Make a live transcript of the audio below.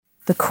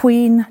The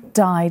Queen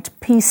died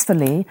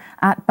peacefully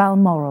at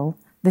Balmoral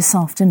this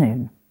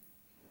afternoon.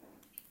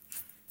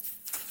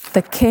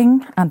 The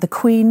King and the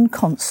Queen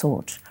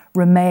Consort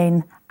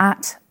remain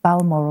at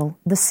Balmoral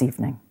this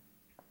evening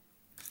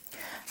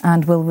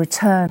and will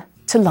return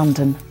to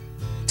London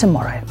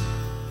tomorrow.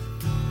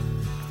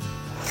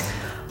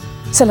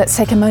 So let's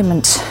take a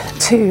moment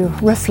to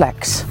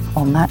reflect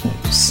on that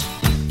news.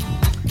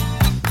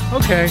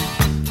 Okay.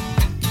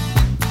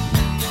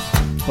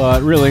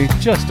 But really,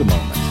 just a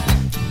moment.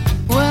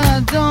 Well, I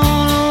don't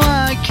know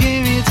why I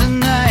came here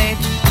tonight.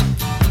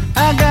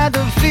 I got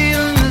the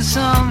feeling that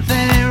something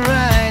ain't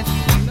right.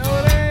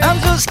 I'm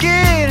so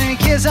scared in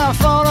case I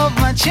fall off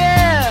my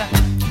chair.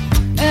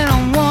 And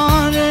I'm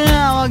wondering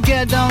how I'll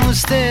get down the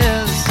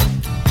stairs.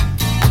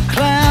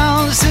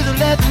 Clowns to the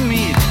left of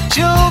me,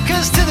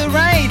 jokers to the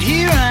right.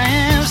 Here I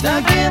am,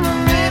 stuck in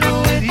the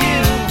middle with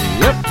you.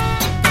 Yep.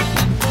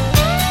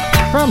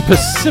 From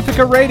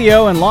Pacifica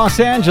Radio in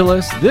Los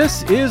Angeles,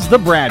 this is the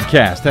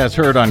BradCast, as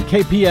heard on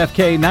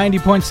KPFK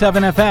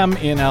 90.7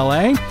 FM in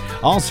LA.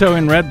 Also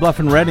in Red Bluff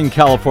and Redding,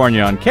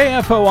 California on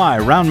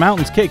KFOI, Round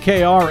Mountains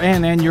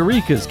KKRN, and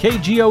Eureka's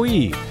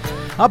KGOE.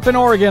 Up in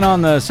Oregon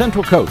on the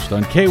Central Coast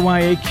on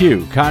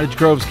KYAQ, Cottage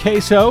Grove's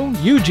KSO,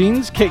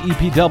 Eugene's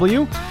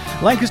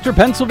KEPW, Lancaster,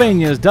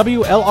 Pennsylvania's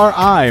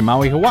WLRI,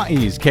 Maui,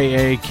 Hawaii's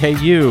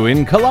KAKU,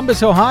 in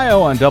Columbus,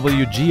 Ohio on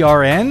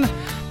WGRN,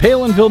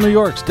 Palinville, New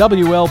York's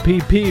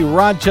WLPP,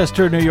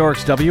 Rochester, New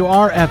York's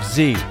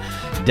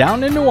WRFZ,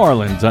 down in New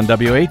Orleans on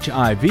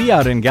WHIV,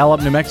 out in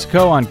Gallup, New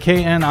Mexico on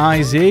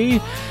KNIZ,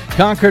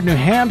 Concord, New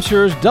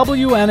Hampshire's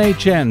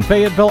WNHN,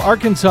 Fayetteville,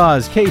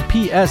 Arkansas's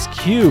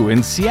KPSQ,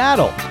 in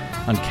Seattle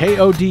on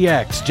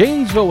KODX,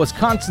 Janesville,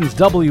 Wisconsin's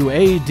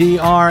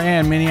WADR,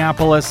 and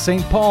Minneapolis,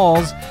 St.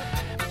 Paul's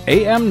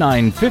AM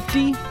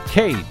 950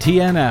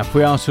 KTNF.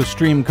 We also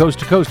stream coast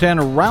to coast and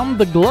around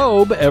the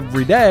globe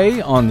every day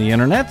on the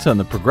internet on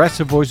the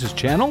Progressive Voices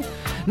channel,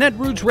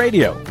 Netroots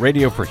Radio,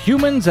 Radio for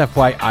Humans,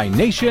 FYI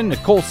Nation,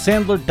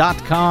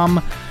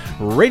 NicoleSandler.com,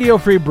 Radio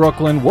Free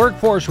Brooklyn,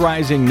 Workforce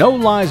Rising, No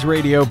Lies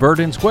Radio, Bird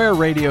and Square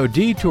Radio,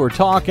 Detour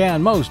Talk,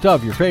 and most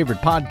of your favorite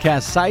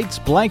podcast sites,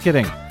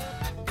 blanketing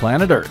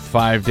Planet Earth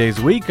 5 days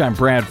a week. I'm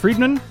Brad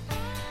Friedman,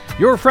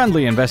 your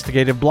friendly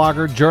investigative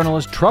blogger,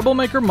 journalist,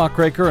 troublemaker,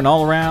 muckraker, and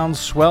all-around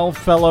swell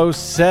fellow,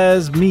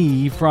 says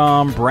me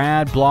from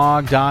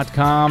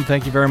bradblog.com.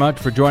 Thank you very much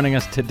for joining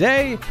us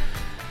today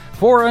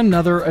for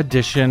another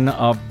edition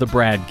of the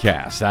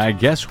BradCast. I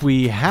guess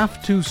we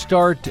have to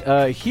start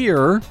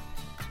here.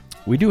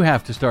 We do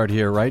have to start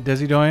here, right,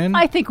 Desi Doyen?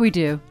 I think we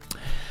do.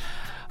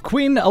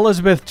 Queen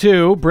Elizabeth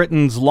II,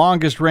 Britain's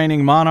longest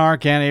reigning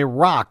monarch and a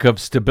rock of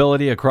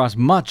stability across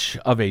much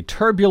of a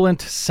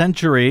turbulent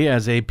century,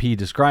 as AP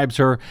describes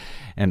her,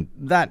 and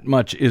that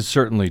much is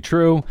certainly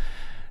true,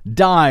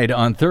 died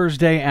on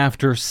Thursday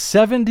after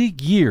 70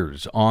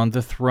 years on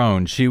the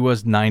throne. She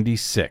was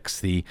 96.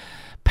 The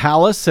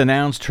palace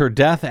announced her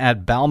death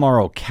at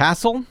Balmoral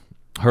Castle,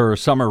 her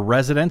summer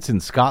residence in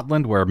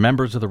Scotland, where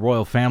members of the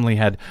royal family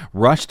had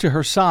rushed to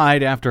her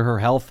side after her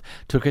health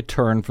took a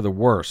turn for the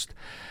worst.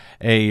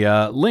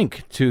 A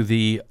link to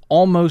the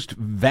almost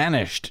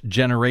vanished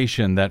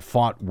generation that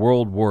fought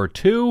World War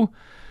II.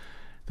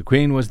 The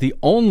Queen was the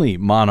only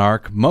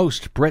monarch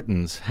most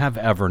Britons have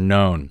ever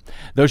known.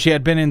 Though she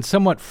had been in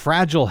somewhat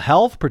fragile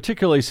health,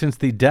 particularly since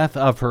the death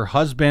of her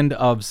husband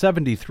of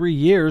 73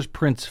 years,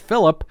 Prince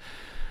Philip,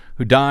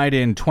 who died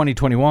in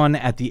 2021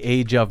 at the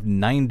age of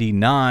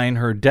 99,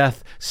 her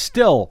death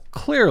still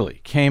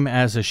clearly came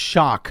as a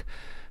shock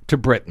to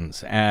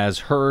Britons, as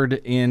heard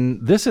in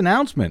this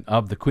announcement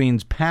of the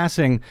Queen's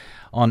passing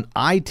on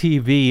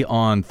ITV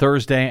on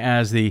Thursday,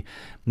 as the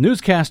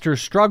newscaster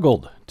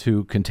struggled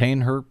to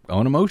contain her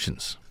own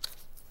emotions.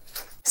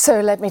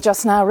 So let me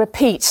just now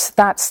repeat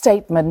that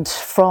statement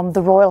from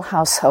the royal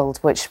household,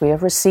 which we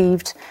have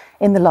received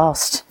in the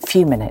last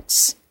few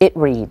minutes. It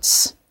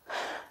reads,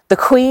 "The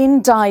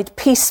Queen died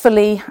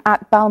peacefully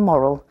at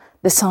Balmoral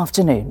this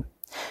afternoon.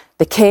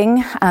 The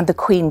King and the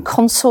Queen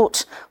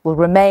Consort will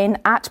remain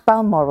at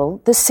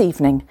Balmoral this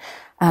evening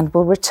and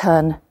will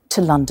return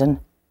to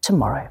London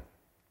tomorrow."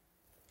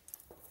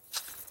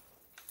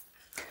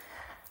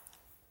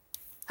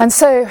 And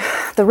so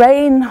the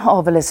reign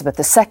of Elizabeth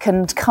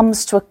II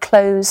comes to a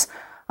close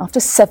after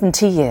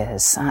 70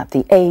 years at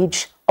the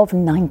age of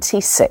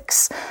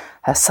 96.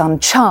 Her son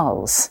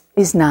Charles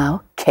is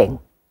now king.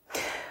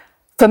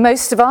 For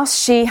most of us,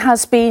 she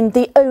has been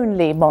the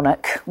only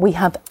monarch we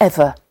have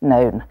ever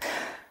known.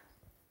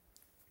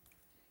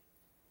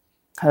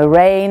 Her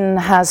reign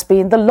has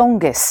been the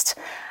longest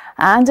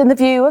and, in the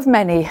view of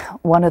many,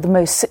 one of the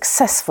most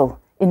successful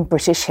in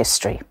British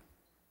history.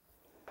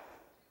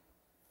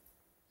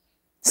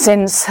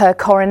 Since her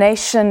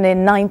coronation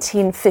in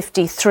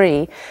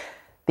 1953,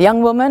 the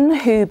young woman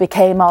who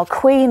became our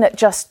Queen at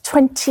just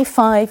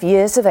 25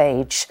 years of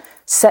age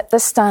set the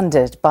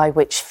standard by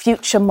which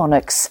future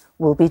monarchs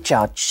will be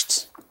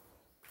judged.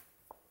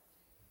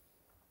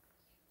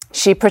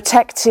 She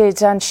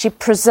protected and she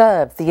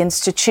preserved the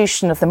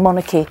institution of the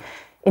monarchy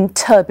in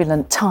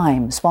turbulent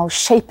times while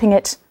shaping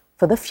it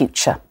for the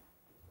future.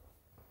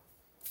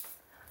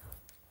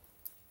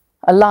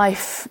 A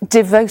life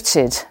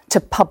devoted to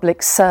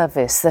public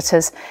service that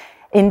has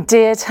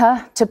endeared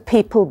her to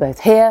people both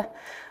here,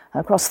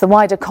 across the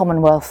wider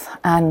Commonwealth,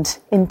 and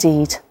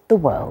indeed the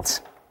world.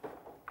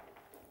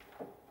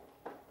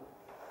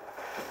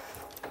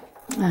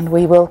 And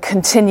we will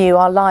continue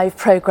our live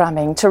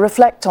programming to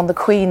reflect on the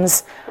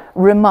Queen's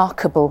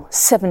remarkable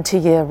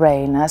 70-year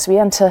reign as we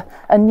enter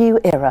a new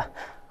era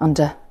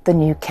under the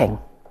new King.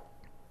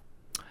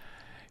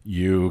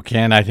 You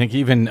can, I think,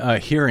 even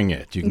hearing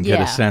it, you can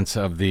get a sense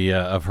of the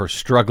of her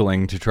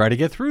struggling to try to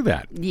get through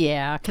that.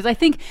 Yeah, because I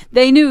think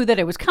they knew that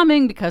it was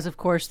coming because, of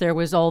course, there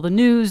was all the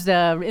news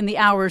in the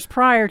hours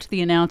prior to the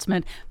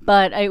announcement,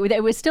 but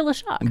it was still a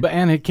shock.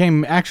 And it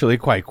came actually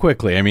quite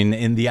quickly. I mean,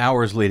 in the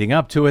hours leading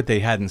up to it, they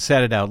hadn't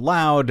said it out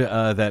loud,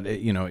 that,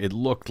 it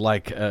looked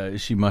like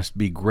she must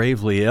be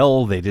gravely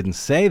ill. They didn't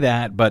say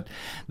that, but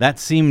that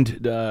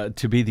seemed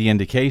to be the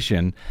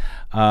indication.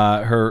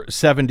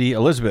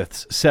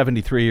 Elizabeth's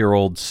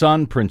 73-year-old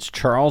son, Prince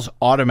Charles,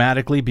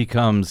 automatically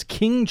becomes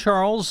King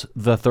Charles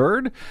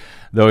III,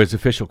 though his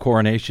official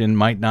coronation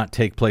might not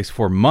take place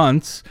for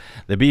months.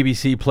 The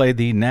BBC played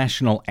the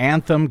national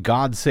anthem,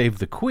 God Save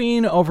the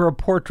Queen, over a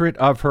portrait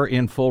of her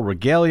in full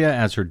regalia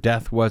as her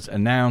death was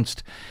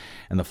announced,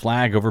 and the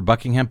flag over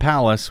Buckingham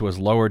Palace was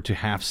lowered to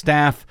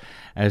half-staff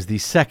as the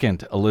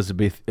second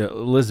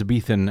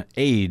Elizabethan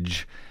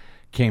age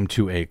came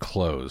to a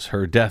close.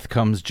 Her death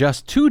comes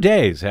just 2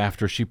 days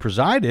after she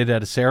presided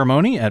at a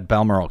ceremony at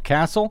Balmoral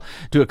Castle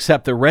to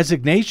accept the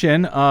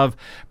resignation of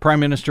Prime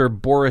Minister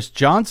Boris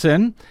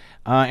Johnson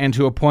and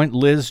to appoint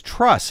Liz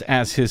Truss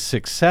as his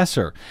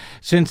successor.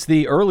 Since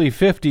the early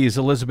 50s,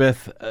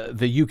 Elizabeth,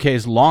 the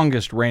UK's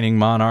longest reigning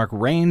monarch,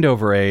 reigned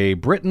over a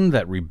Britain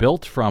that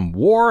rebuilt from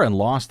war and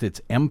lost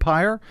its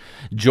empire,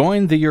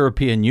 joined the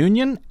European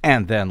Union,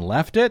 and then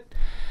left it.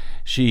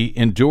 She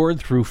endured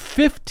through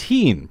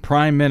 15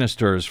 prime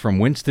ministers, from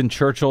Winston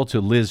Churchill to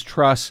Liz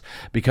Truss,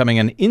 becoming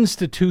an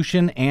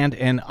institution and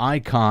an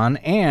icon,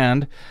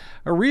 and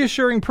a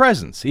reassuring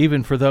presence,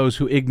 even for those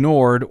who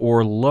ignored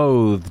or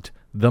loathed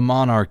the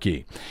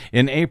monarchy.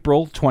 In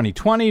April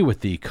 2020, with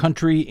the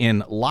country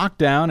in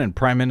lockdown and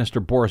Prime Minister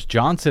Boris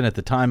Johnson at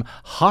the time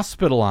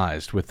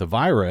hospitalized with the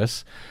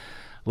virus,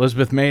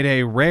 Elizabeth made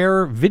a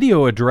rare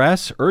video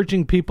address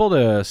urging people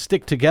to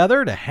stick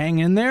together, to hang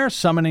in there,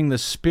 summoning the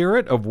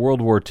spirit of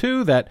World War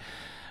II, that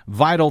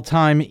vital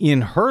time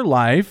in her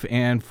life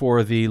and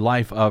for the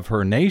life of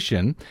her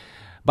nation,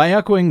 by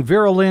echoing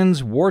Vera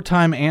Lynn's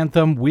wartime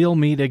anthem, We'll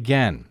Meet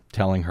Again,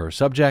 telling her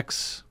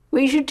subjects,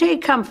 "We should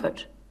take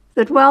comfort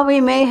that while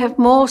we may have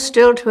more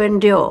still to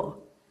endure,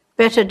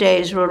 better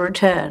days will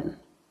return.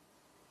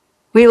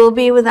 We will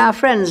be with our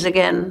friends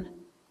again.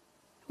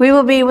 We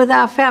will be with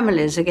our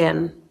families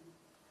again.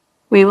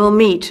 We will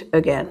meet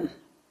again.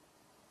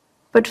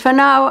 But for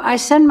now, I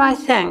send my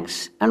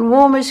thanks and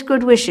warmest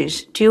good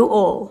wishes to you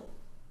all."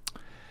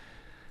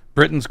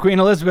 Britain's Queen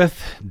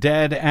Elizabeth,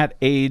 dead at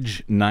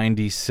age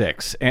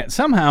 96. And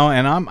somehow,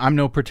 and I'm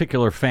no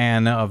particular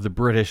fan of the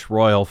British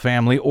royal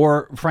family,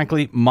 or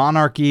frankly,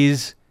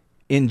 monarchies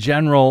in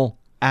general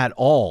at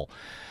all.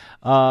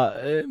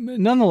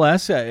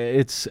 Nonetheless,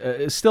 it's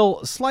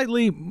still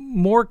slightly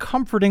more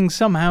comforting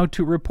somehow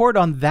to report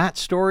on that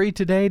story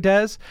today,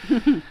 Des,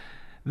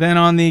 than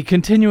on the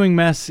continuing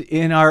mess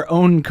in our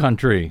own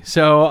country.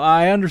 So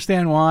I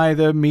understand why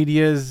the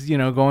media is,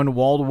 going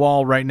wall to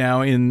wall right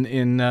now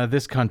in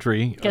this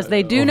country. Because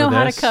they do know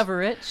how to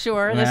cover it.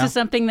 Sure. Yeah. This is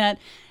something that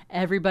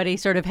everybody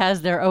sort of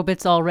has their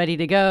obits all ready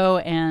to go,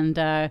 and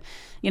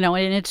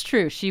and it's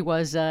true. She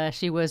was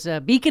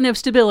a beacon of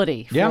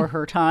stability for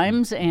her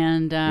times,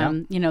 and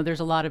there's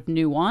a lot of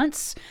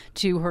nuance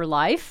to her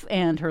life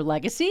and her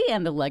legacy,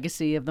 and the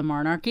legacy of the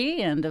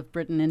monarchy and of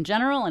Britain in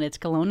general and its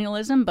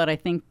colonialism. But I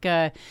think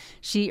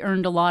she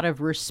earned a lot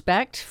of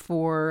respect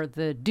for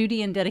the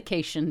duty and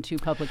dedication to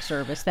public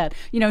service that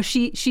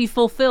she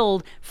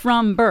fulfilled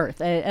from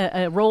birth,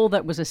 a role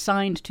that was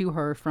assigned to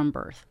her from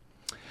birth.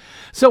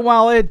 So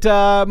while it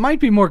might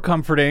be more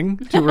comforting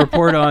to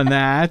report on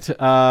that,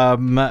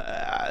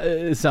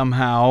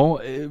 somehow,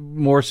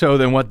 more so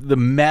than what the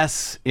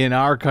mess in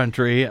our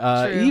country,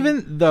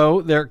 even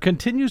though there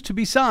continues to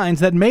be signs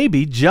that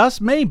maybe,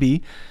 just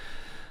maybe,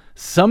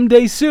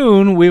 someday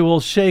soon we will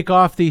shake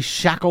off the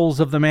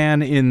shackles of the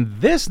man in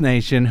this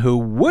nation who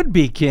would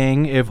be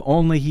king if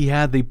only he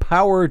had the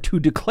power to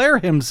declare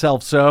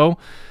himself so.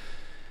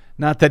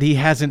 Not that he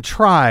hasn't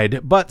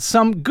tried, but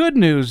some good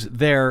news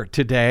there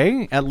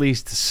today, at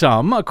least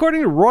some.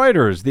 According to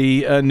Reuters,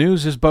 the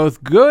news is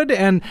both good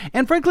and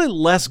frankly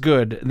less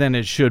good than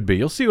it should be.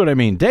 You'll see what I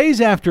mean.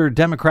 Days after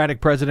Democratic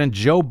President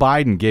Joe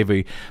Biden gave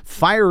a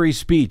fiery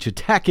speech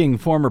attacking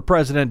former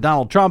President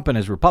Donald Trump and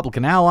his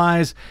Republican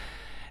allies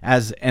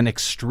as an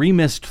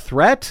extremist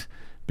threat,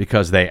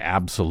 because they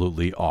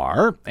absolutely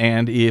are.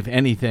 And if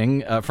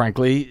anything,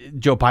 frankly,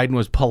 Joe Biden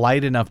was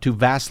polite enough to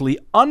vastly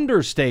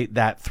understate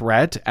that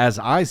threat, as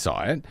I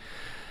saw it.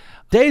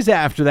 Days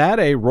after that,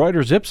 a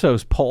Reuters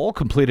Ipsos poll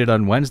completed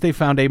on Wednesday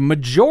found a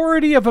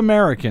majority of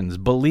Americans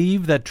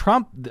believe that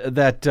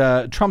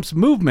Trump's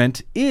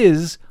movement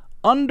is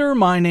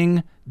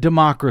undermining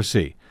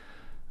democracy.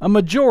 A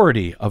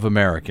majority of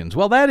Americans.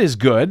 Well, that is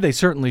good. They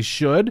certainly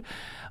should.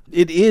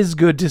 It is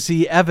good to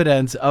see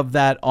evidence of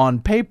that on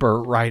paper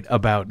right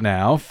about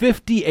now.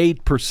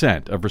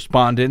 58% of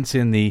respondents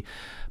in the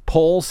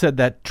poll said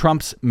that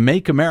Trump's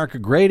Make America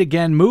Great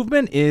Again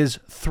movement is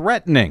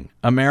threatening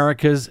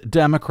America's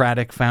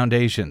democratic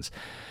foundations,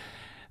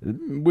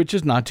 which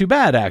is not too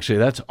bad, actually.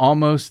 That's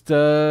almost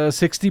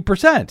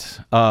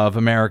 60% of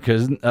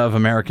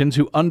Americans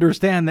who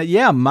understand that,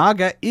 yeah,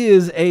 MAGA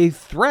is a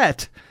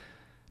threat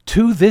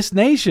to this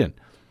nation.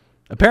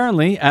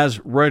 Apparently, as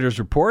Reuters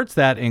reports,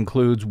 that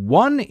includes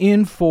 1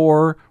 in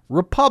 4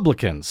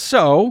 Republicans,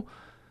 so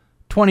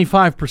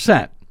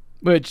 25%.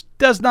 Which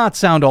does not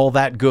sound all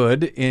that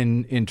good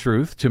in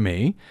truth to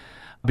me,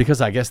 because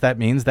I guess that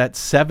means that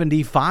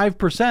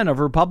 75% of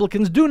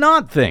Republicans do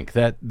not think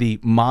that the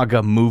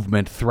MAGA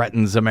movement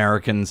threatens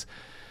Americans'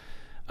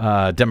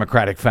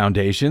 democratic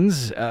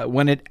foundations,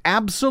 when it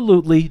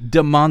absolutely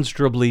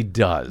demonstrably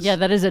does. Yeah,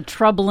 that is a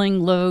troubling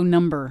low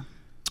number.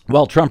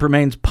 Well, Trump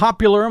remains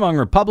popular among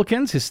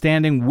Republicans. His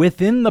standing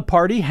within the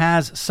party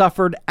has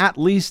suffered at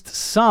least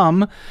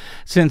some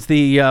since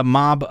the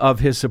mob of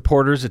his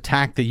supporters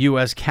attacked the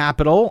U.S.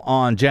 Capitol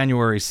on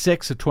January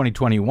 6 of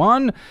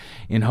 2021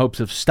 in hopes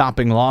of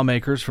stopping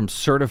lawmakers from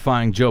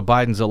certifying Joe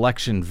Biden's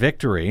election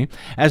victory.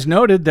 As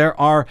noted, there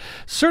are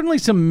certainly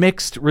some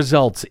mixed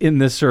results in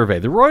this survey.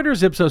 The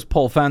Reuters Ipsos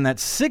poll found that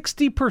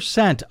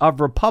 60%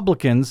 of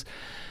Republicans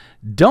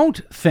don't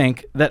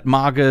think that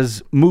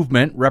MAGA's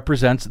movement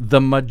represents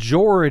the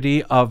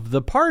majority of the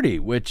party,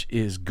 which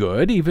is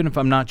good, even if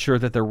I'm not sure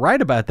that they're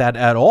right about that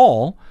at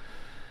all.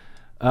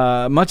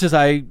 Much as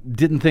I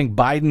didn't think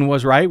Biden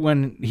was right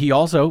when he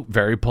also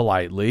very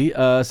politely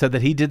said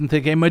that he didn't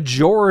think a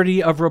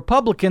majority of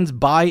Republicans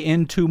buy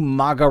into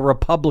MAGA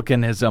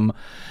republicanism,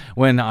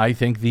 when I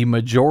think the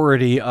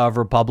majority of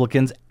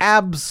Republicans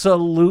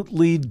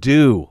absolutely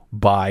do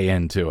buy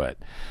into it.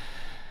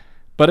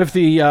 But if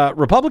the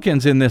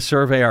Republicans in this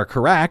survey are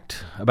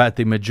correct about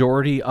the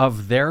majority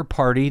of their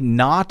party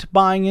not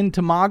buying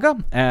into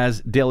MAGA, as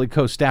Daily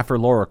Kos staffer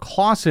Laura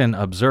Clausen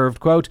observed,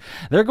 quote,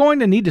 they're going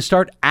to need to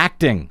start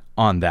acting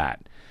on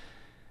that.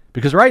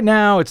 Because right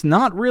now it's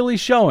not really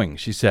showing,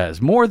 she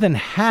says. More than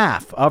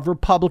half of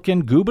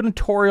Republican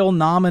gubernatorial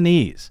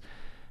nominees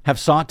have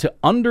sought to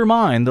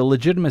undermine the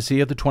legitimacy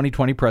of the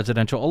 2020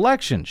 presidential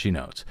election, she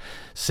notes.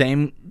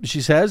 Same, she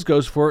says,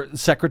 goes for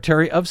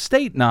Secretary of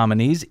State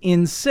nominees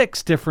in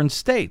 6 different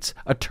states,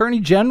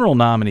 Attorney General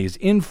nominees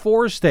in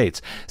 4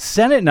 states,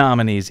 Senate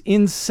nominees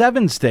in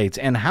 7 states,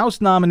 and House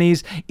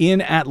nominees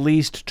in at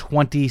least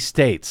 20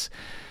 states.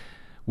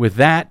 With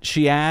that,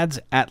 she adds,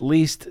 at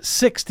least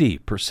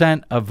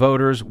 60% of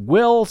voters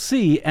will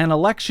see an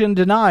election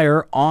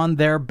denier on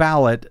their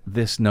ballot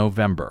this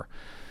November.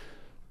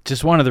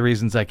 Just one of the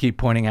reasons I keep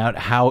pointing out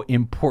how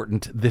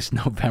important this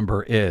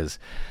November is.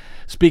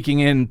 Speaking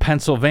in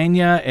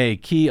Pennsylvania, a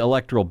key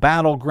electoral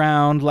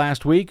battleground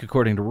last week,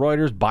 according to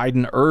Reuters,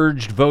 Biden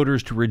urged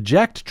voters to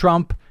reject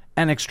Trump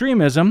and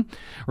extremism.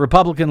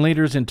 Republican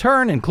leaders, in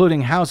turn,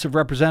 including House of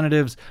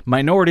Representatives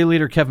Minority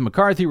Leader Kevin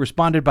McCarthy,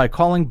 responded by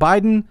calling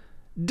Biden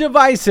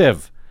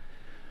divisive.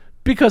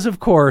 Because,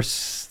 of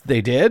course, they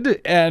did.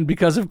 And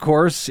because, of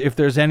course, if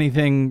there's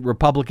anything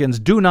Republicans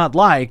do not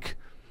like,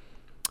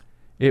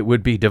 it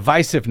would be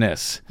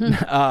divisive-ness.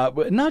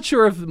 Not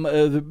sure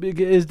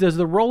if does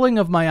the rolling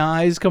of my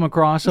eyes come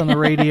across on the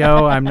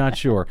radio? I'm not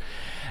sure.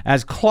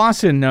 As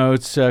Clausen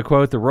notes,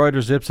 quote, the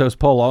Reuters Ipsos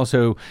poll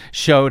also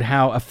showed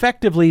how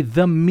effectively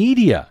the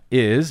media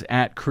is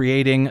at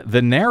creating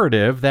the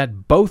narrative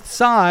that both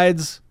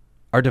sides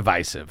are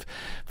divisive.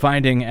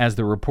 Finding, as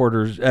the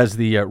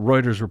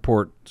Reuters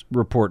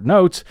report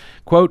notes,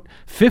 quote,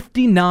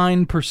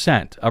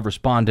 59% of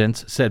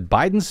respondents said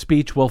Biden's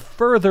speech will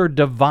further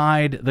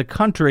divide the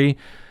country,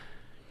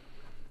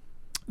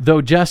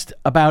 though just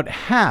about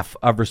half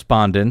of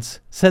respondents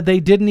said they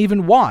didn't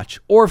even watch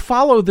or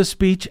follow the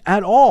speech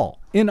at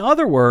all. In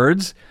other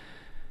words,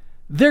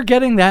 they're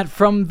getting that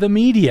from the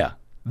media.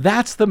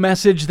 That's the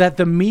message that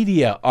the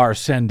media are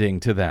sending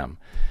to them.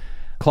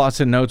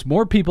 Clausen notes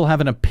more people have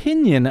an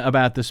opinion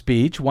about the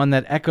speech, one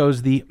that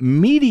echoes the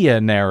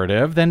media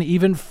narrative, than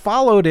even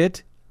followed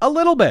it a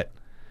little bit.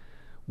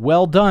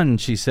 Well done,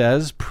 she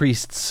says,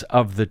 priests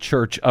of the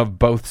church of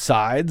both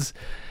sides.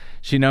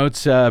 She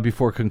notes,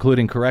 before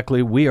concluding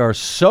correctly, we are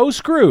so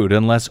screwed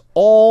unless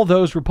all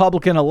those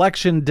Republican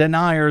election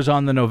deniers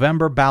on the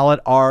November ballot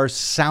are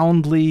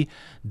soundly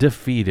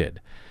defeated.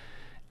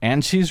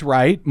 And she's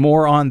right.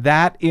 More on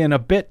that in a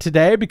bit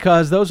today,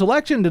 because those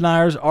election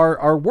deniers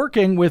are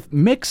working with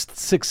mixed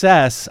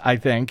success, I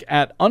think,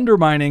 at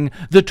undermining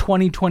the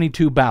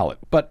 2022 ballot.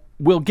 But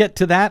we'll get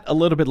to that a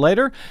little bit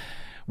later.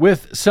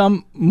 with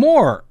some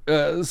more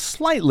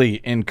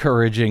slightly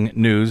encouraging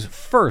news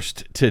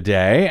first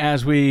today.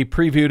 As we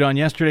previewed on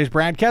yesterday's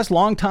BradCast,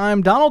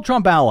 longtime Donald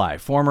Trump ally,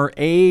 former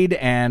aide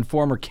and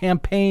former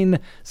campaign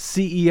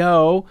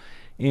CEO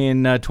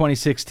in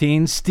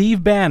 2016,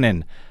 Steve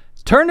Bannon,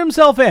 turned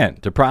himself in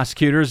to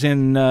prosecutors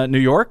in New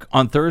York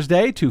on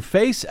Thursday to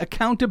face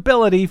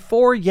accountability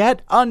for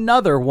yet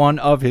another one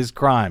of his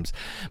crimes.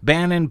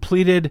 Bannon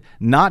pleaded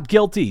not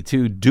guilty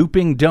to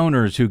duping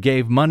donors who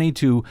gave money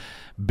to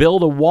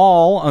build a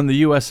wall on the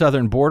U.S.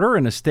 southern border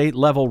in a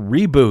state-level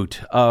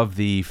reboot of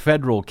the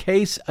federal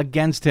case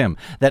against him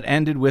that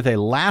ended with a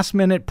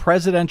last-minute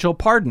presidential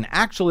pardon,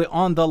 actually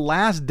on the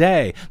last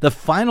day, the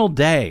final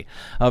day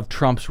of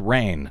Trump's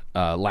reign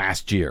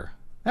last year.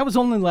 That was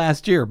only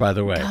last year, by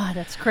the way. God,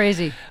 that's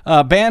crazy.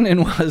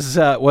 Bannon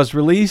was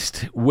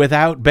released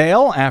without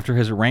bail after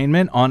his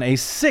arraignment on a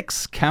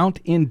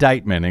 6-count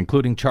indictment,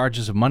 including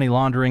charges of money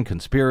laundering,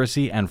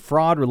 conspiracy, and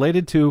fraud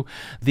related to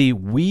the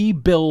We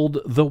Build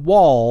the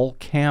Wall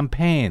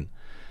campaign.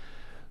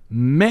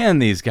 Man,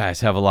 these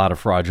guys have a lot of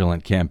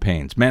fraudulent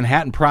campaigns.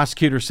 Manhattan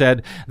prosecutors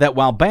said that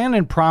while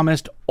Bannon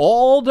promised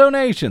all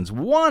donations,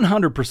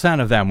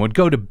 100% of them would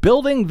go to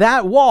building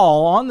that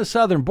wall on the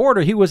southern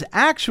border, he was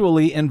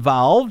actually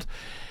involved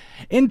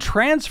in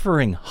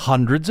transferring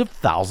hundreds of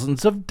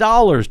thousands of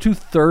dollars to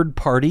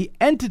third-party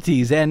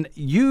entities and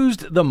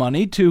used the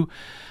money to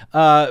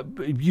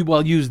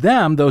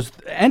those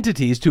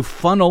entities to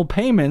funnel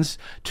payments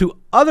to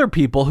other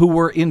people who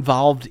were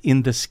involved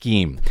in the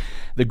scheme.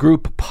 The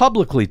group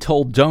publicly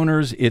told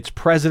donors its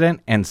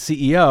president and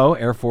CEO,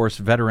 Air Force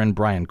veteran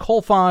Brian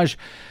Kolfage,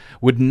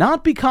 would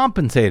not be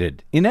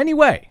compensated in any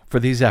way for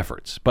these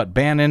efforts, but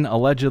Bannon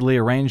allegedly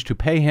arranged to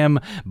pay him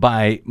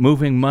by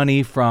moving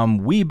money from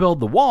We Build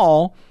the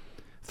Wall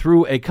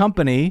through a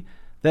company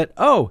that,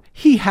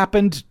 he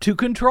happened to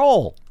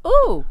control.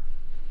 Ooh.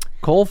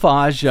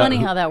 Kolfage. Funny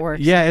how that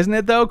works. Yeah, isn't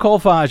it though?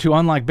 Kolfage, who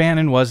unlike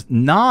Bannon was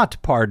not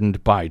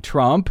pardoned by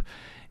Trump,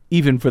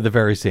 even for the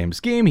very same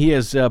scheme. He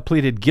has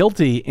pleaded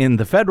guilty in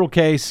the federal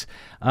case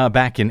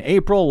back in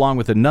April, along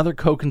with another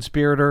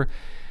co-conspirator.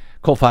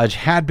 Kolfage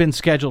had been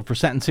scheduled for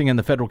sentencing in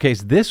the federal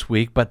case this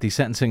week, but the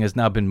sentencing has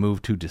now been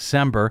moved to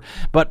December.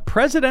 But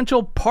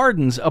presidential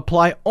pardons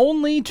apply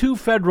only to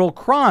federal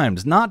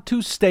crimes, not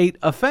to state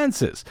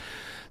offenses.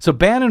 So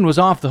Bannon was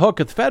off the hook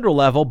at the federal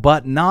level,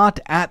 but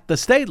not at the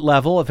state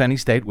level if any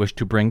state wished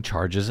to bring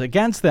charges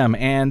against them,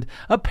 and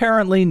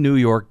apparently New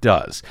York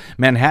does.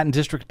 Manhattan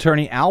District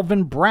Attorney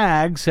Alvin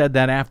Bragg said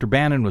that after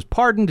Bannon was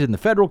pardoned in the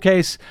federal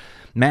case,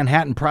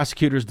 Manhattan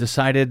prosecutors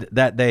decided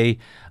that they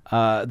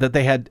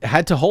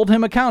had to hold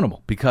him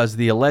accountable because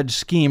the alleged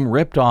scheme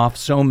ripped off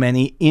so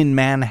many in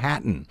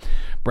Manhattan.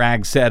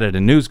 Bragg said at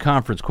a news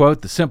conference,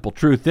 quote, "The simple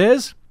truth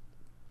is,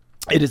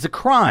 it is a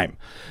crime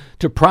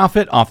to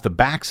profit off the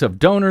backs of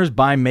donors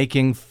by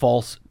making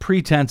false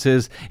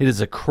pretenses. It is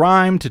a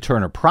crime to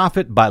turn a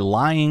profit by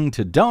lying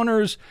to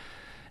donors.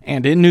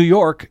 And in New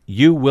York,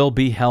 you will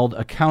be held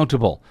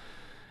accountable."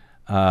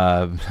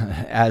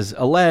 As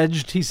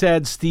alleged, he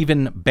said,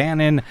 Stephen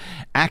Bannon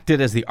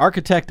acted as the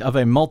architect of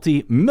a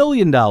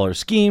multi-million-dollar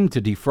scheme to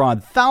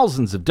defraud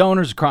thousands of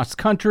donors across the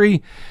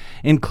country,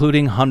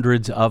 including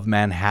hundreds of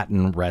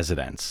Manhattan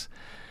residents.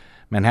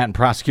 Manhattan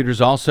prosecutors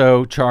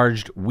also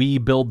charged We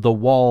Build the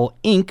Wall,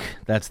 Inc.,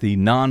 that's the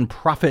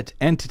nonprofit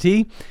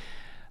entity,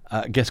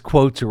 I guess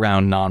quotes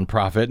around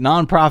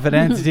nonprofit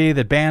entity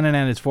that Bannon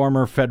and his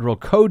former federal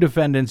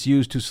co-defendants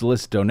used to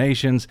solicit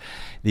donations.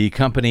 The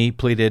company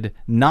pleaded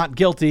not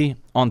guilty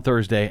on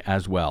Thursday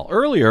as well.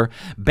 Earlier,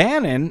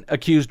 Bannon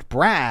accused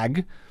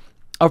Bragg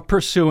of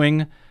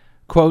pursuing,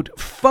 quote,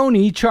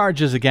 phony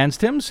charges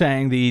against him,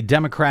 saying the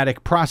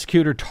Democratic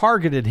prosecutor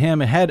targeted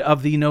him ahead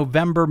of the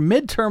November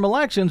midterm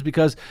elections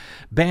because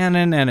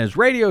Bannon and his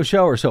radio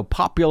show are so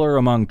popular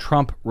among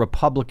Trump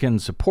Republican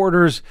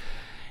supporters.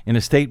 In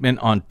a statement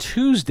on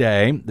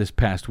Tuesday this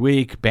past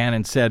week,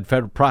 Bannon said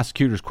federal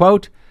prosecutors,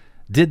 quote,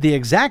 did the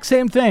exact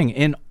same thing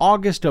in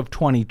August of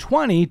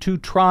 2020 to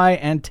try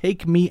and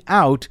take me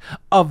out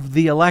of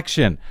the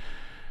election,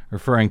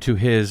 referring to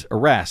his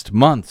arrest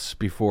months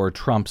before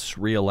Trump's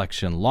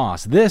re-election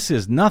loss. This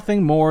is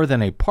nothing more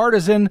than a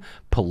partisan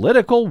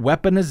political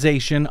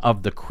weaponization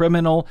of the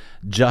criminal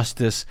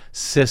justice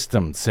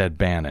system, said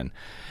Bannon.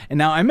 And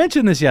now, I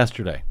mentioned this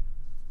yesterday,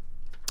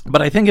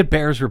 but I think it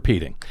bears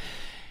repeating.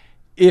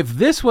 If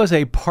this was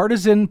a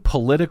partisan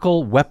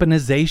political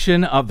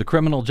weaponization of the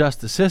criminal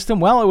justice system,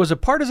 well, it was a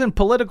partisan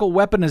political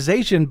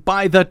weaponization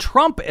by the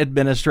Trump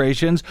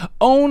administration's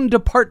own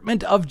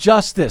Department of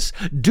Justice.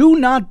 Do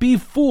not be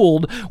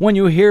fooled when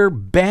you hear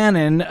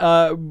Bannon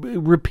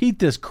repeat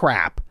this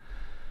crap.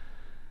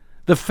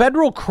 The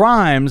federal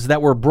crimes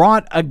that were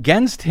brought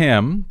against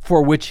him,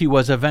 for which he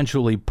was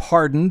eventually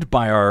pardoned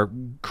by our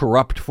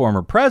corrupt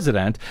former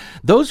president,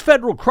 those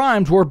federal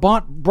crimes were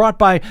brought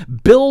by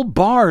Bill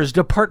Barr's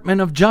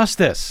Department of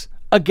Justice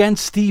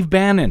against Steve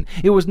Bannon.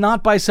 It was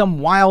not by some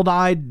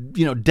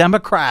wild-eyed,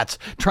 Democrats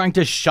trying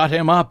to shut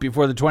him up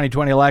before the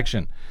 2020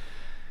 election.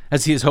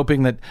 as he is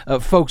hoping that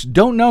folks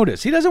don't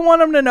notice. He doesn't want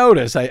them to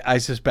notice, I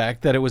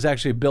suspect, that it was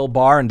actually Bill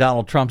Barr and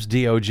Donald Trump's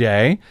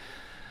DOJ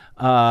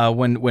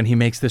when he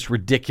makes this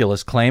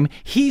ridiculous claim.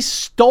 He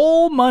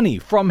stole money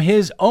from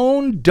his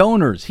own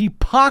donors. He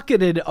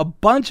pocketed a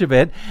bunch of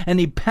it, and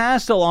he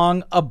passed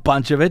along a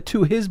bunch of it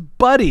to his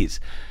buddies,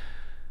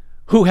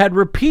 who had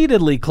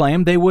repeatedly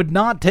claimed they would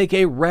not take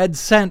a red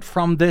cent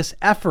from this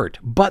effort,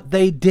 but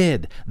they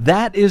did.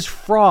 That is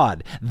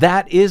fraud.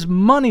 That is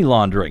money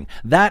laundering.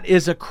 That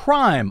is a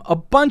crime, a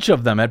bunch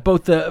of them at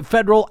both the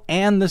federal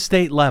and the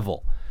state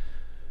level.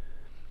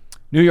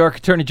 New York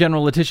Attorney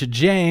General Letitia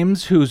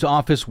James, whose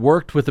office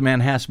worked with the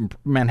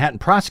Manhattan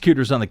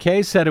prosecutors on the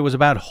case, said it was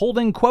about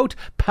holding, quote,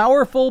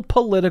 powerful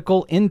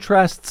political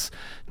interests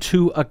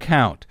to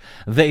account.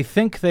 They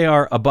think they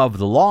are above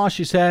the law,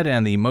 she said,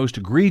 and the most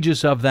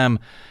egregious of them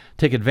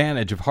take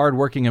advantage of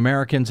hardworking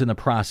Americans in the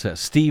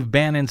process. Steve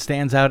Bannon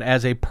stands out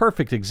as a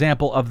perfect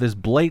example of this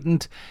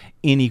blatant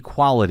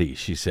inequality,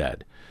 she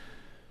said.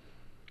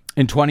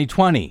 In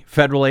 2020,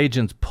 federal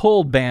agents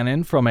pulled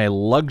Bannon from a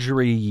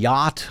luxury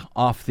yacht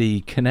off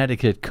the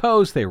Connecticut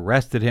coast. They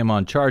arrested him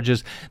on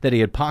charges that he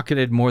had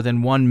pocketed more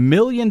than $1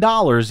 million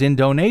in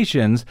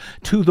donations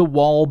to the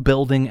wall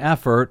building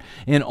effort.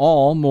 In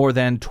all, more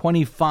than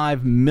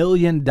 $25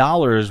 million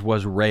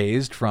was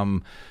raised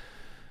from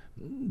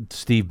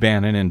Steve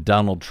Bannon and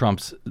Donald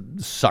Trump's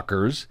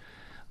suckers.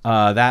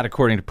 That,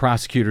 according to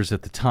prosecutors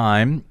at the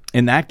time.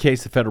 In that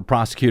case, the federal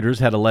prosecutors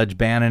had alleged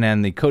Bannon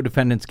and the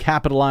co-defendants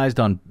capitalized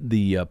on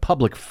the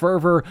public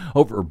fervor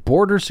over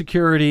border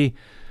security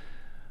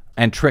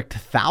and tricked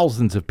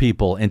thousands of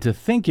people into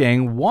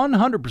thinking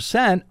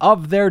 100%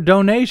 of their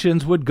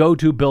donations would go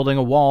to building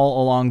a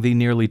wall along the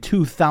nearly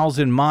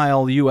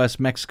 2,000-mile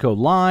U.S.-Mexico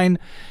line.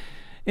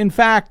 In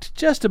fact,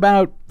 just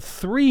about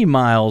 3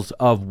 miles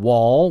of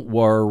wall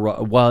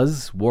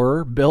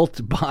were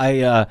built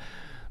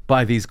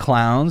by these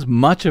clowns,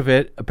 much of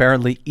it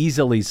apparently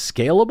easily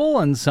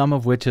scalable, and some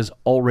of which has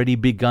already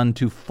begun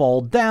to fall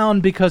down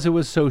because it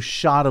was so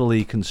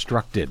shoddily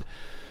constructed.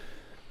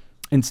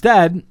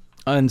 Instead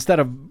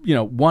of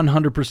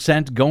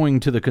 100% going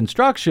to the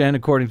construction,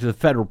 according to the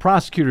federal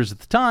prosecutors at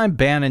the time,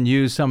 Bannon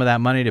used some of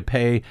that money to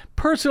pay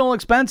personal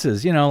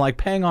expenses, like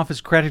paying off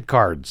his credit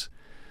cards.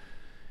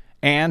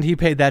 And he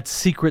paid that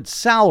secret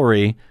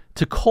salary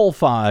to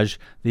Colfage,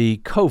 the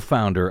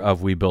co-founder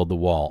of We Build the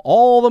Wall.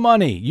 All the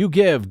money you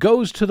give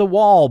goes to the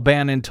wall,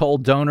 Bannon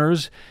told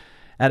donors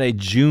at a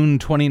June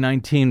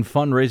 2019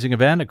 fundraising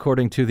event,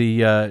 according to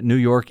the New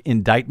York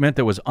indictment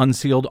that was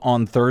unsealed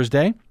on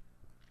Thursday.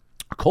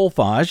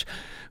 Colfage,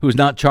 who's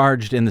not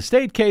charged in the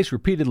state case,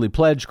 repeatedly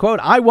pledged,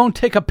 quote, I won't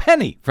take a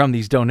penny from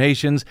these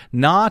donations,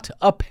 not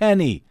a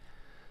penny,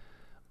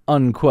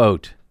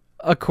 unquote,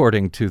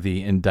 according to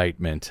the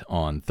indictment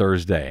on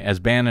Thursday. As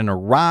Bannon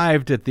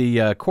arrived at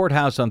the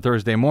courthouse on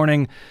Thursday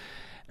morning,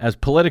 as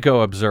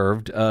Politico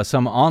observed,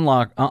 some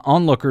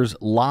onlookers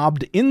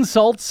lobbed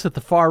insults at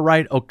the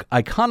far-right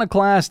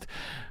iconoclast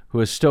who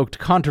has stoked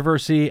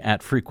controversy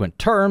at frequent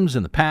terms.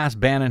 In the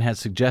past, Bannon has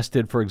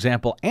suggested, for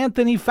example,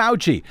 Anthony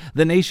Fauci,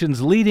 the nation's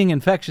leading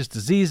infectious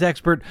disease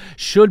expert,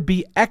 should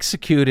be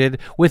executed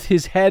with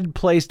his head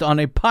placed on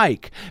a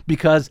pike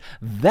because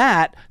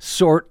that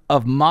sort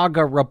of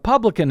MAGA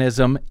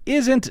republicanism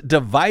isn't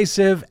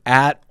divisive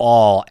at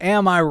all.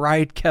 Am I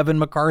right, Kevin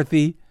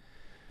McCarthy?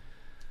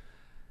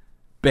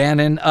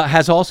 Bannon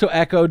has also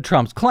echoed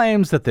Trump's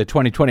claims that the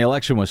 2020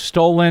 election was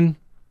stolen.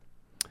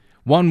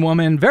 One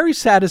woman, very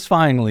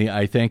satisfyingly,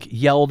 I think,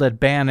 yelled at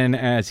Bannon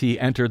as he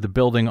entered the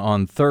building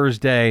on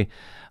Thursday,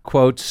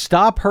 quote,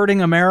 stop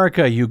hurting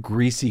America, you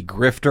greasy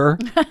grifter.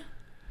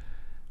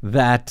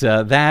 That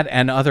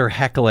and other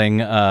heckling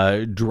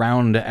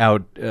drowned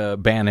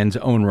out Bannon's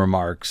own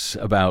remarks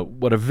about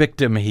what a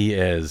victim he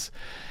is.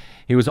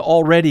 He was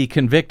already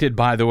convicted,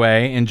 by the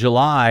way, in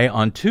July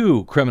on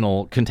 2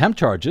 criminal contempt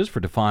charges for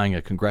defying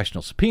a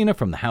congressional subpoena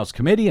from the House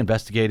committee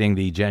investigating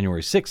the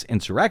January 6th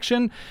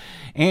insurrection.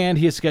 And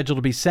he is scheduled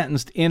to be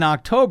sentenced in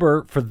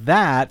October for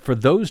that. For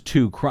those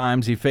 2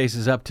 crimes, he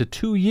faces up to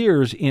 2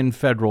 years in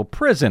federal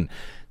prison.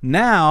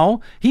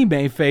 Now he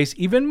may face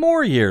even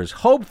more years,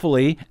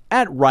 hopefully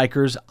at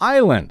Rikers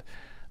Island,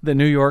 the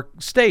New York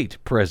State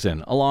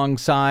prison,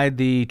 alongside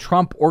the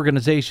Trump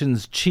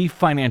Organization's chief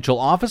financial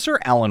officer,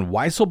 Alan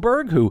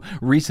Weisselberg, who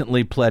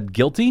recently pled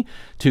guilty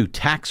to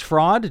tax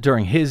fraud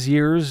during his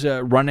years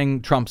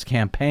running Trump's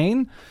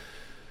campaign.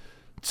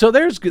 So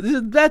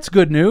that's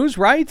good news,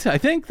 right? I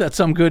think that's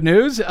some good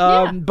news.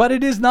 Yeah. But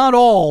it is not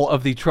all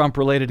of the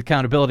Trump-related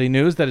accountability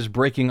news that is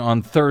breaking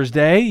on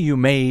Thursday. You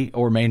may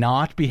or may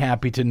not be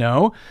happy to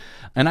know.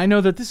 And I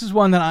know that this is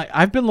one that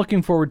I've been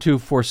looking forward to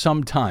for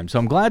some time, so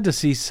I'm glad to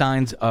see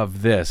signs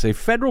of this. A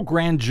federal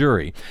grand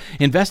jury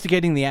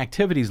investigating the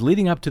activities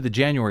leading up to the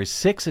January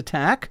 6th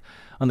attack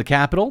on the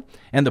Capitol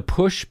and the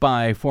push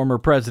by former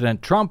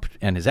President Trump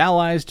and his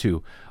allies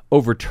to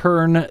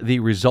overturn the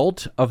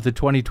result of the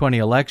 2020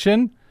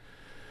 election.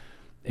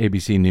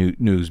 ABC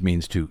News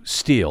means to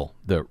steal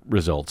the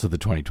results of the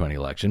 2020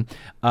 election.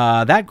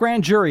 That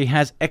grand jury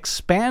has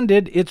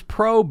expanded its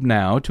probe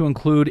now to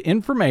include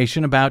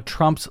information about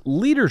Trump's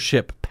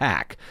leadership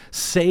PAC,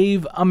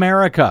 Save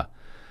America.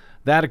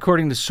 That,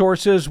 according to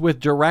sources with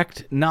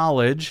direct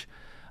knowledge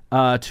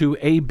to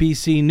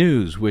ABC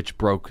News, which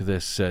broke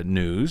this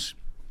news.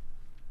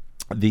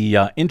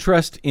 The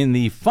interest in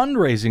the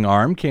fundraising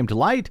arm came to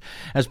light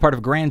as part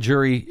of grand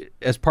jury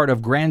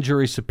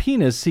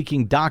subpoenas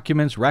seeking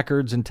documents,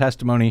 records, and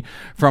testimony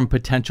from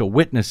potential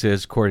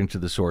witnesses, according to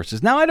the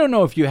sources. Now, I don't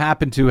know if you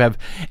happen to have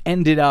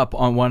ended up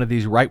on one of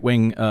these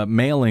right-wing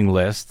mailing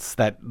lists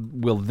that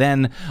will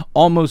then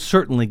almost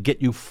certainly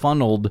get you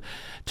funneled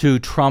to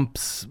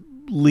Trump's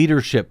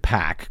leadership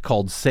PAC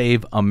called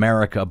Save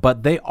America,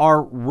 but they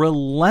are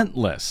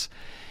relentless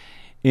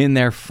in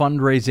their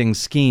fundraising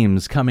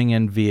schemes coming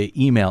in via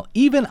email.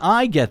 Even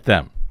I get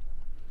them,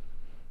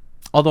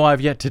 although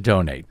I've yet to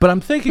donate. But I'm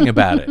thinking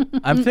about it.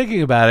 I'm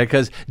thinking about it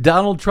because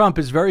Donald Trump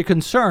is very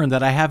concerned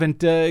that I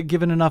haven't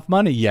given enough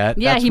money yet.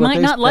 Yeah, he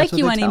might not like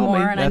you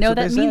anymore, and I know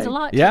that means a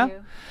lot to you.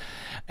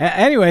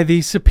 Anyway,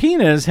 the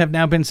subpoenas have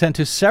now been sent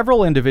to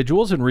several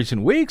individuals in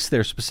recent weeks.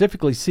 They're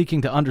specifically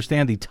seeking to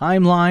understand the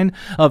timeline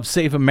of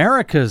Save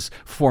America's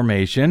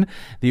formation,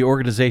 the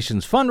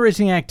organization's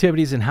fundraising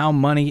activities, and how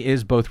money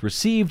is both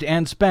received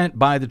and spent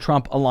by the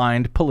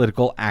Trump-aligned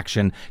Political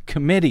Action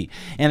Committee.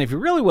 And if you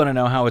really want to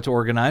know how it's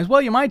organized,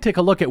 well, you might take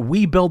a look at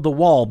We Build the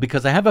Wall,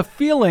 because I have a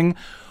feeling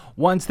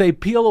once they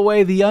peel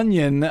away the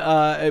onion,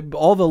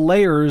 all the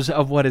layers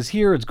of what is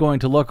here, it's going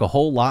to look a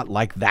whole lot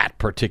like that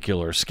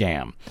particular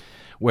scam,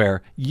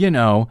 where,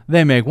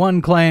 they make one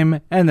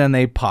claim and then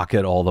they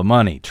pocket all the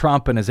money.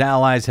 Trump and his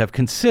allies have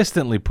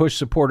consistently pushed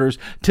supporters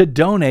to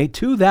donate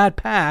to that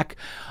PAC,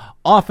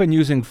 often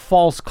using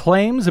false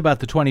claims about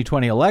the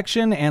 2020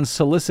 election and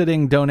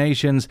soliciting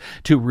donations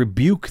to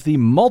rebuke the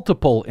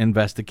multiple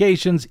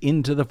investigations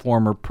into the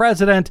former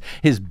president,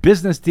 his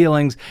business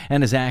dealings,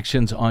 and his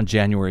actions on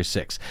January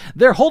 6th.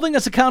 They're holding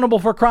us accountable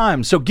for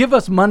crimes, so give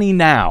us money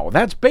now.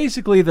 That's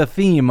basically the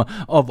theme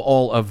of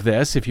all of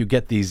this, if you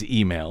get these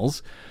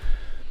emails.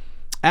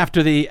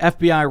 After the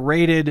FBI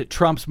raided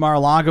Trump's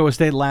Mar-a-Lago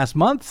estate last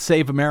month,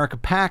 Save America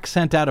PAC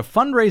sent out a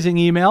fundraising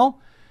email.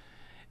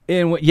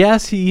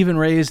 Yes, he even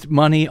raised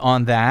money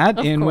on that,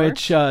 in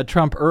which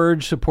Trump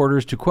urged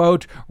supporters to,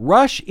 quote,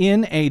 rush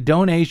in a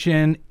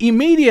donation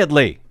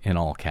immediately, in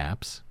all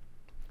caps,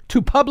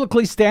 to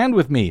publicly stand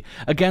with me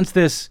against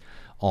this,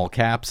 all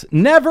caps,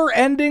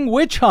 never-ending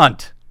witch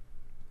hunt.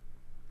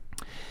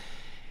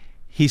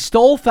 He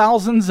stole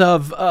thousands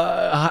of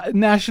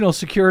national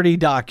security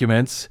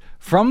documents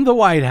from the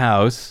White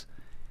House.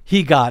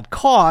 He got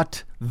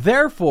caught.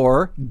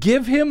 Therefore,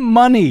 give him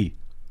money.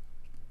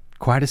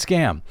 Quite a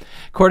scam.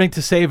 According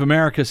to Save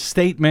America's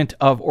statement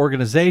of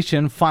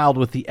organization filed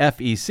with the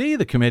FEC,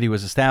 the committee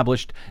was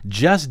established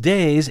just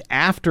days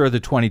after the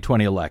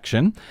 2020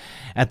 election.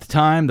 At the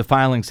time, the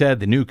filing said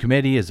the new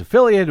committee is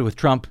affiliated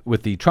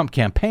with the Trump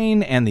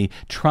campaign and the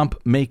Trump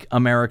Make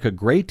America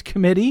Great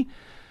Committee,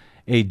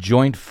 a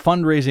joint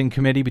fundraising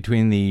committee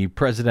between the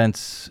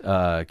president's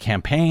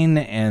campaign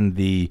and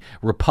the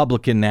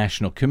Republican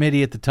National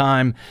Committee at the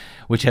time,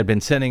 which had been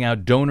sending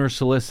out donor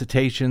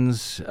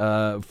solicitations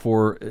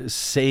for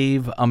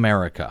Save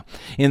America.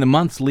 In the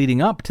months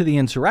leading up to the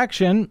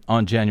insurrection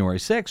on January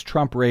 6th,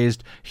 Trump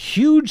raised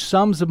huge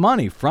sums of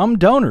money from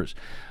donors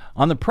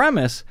on the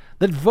premise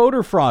that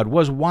voter fraud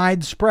was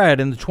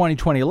widespread in the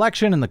 2020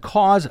 election and the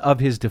cause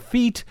of his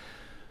defeat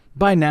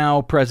by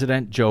now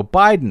President Joe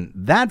Biden.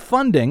 That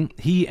funding,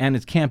 he and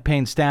his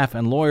campaign staff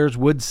and lawyers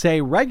would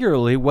say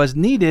regularly, was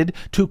needed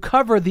to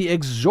cover the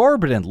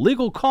exorbitant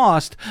legal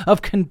cost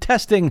of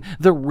contesting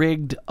the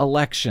rigged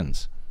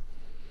elections.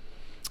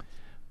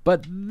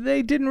 But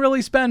they didn't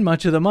really spend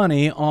much of the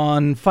money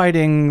on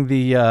fighting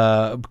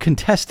the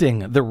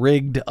contesting the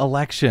rigged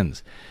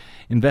elections.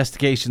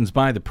 Investigations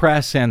by the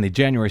press and the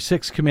January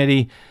 6th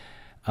committee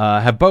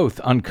have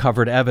both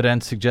uncovered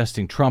evidence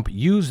suggesting Trump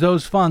used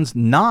those funds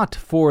not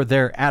for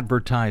their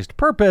advertised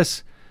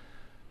purpose,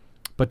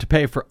 but to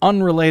pay for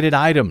unrelated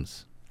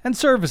items and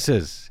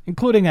services,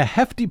 including a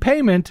hefty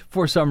payment,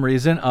 for some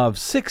reason, of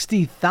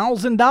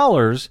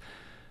 $60,000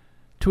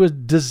 to a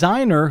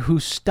designer who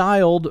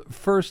styled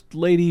First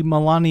Lady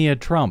Melania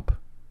Trump.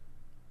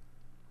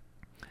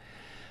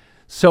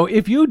 So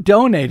if you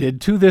donated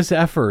to this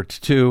effort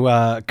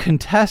to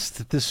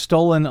contest the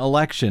stolen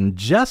election,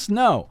 just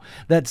know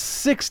that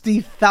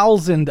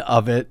 $60,000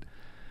 of it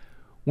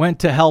went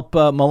to help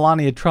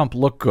Melania Trump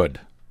look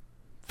good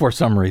for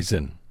some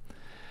reason.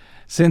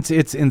 Since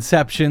its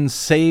inception,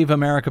 Save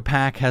America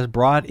PAC has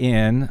brought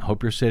in,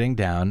 hope you're sitting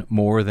down,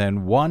 more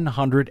than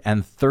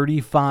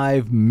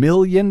 $135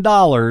 million,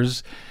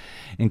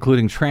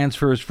 including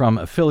transfers from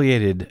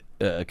affiliated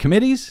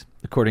committees.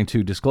 According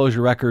to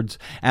disclosure records,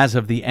 as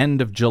of the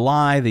end of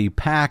July, the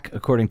PAC,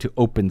 according to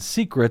Open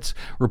Secrets,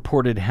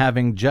 reported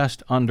having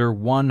just under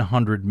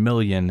 $100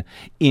 million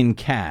in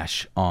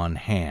cash on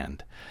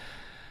hand.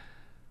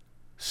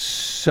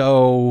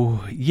 So,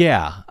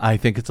 yeah, I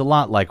think it's a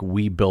lot like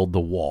We Build the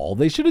Wall.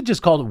 They should have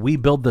just called it We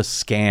Build the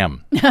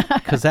Scam,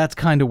 because that's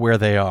kind of where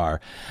they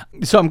are.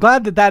 So I'm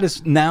glad that that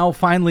is now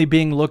finally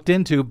being looked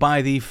into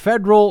by the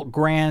federal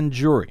grand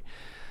jury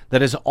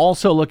that is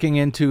also looking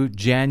into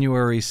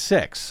January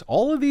 6th.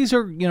 All of these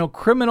are,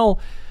 criminal.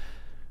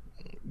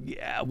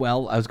 Yeah,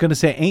 well, I was going to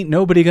say, ain't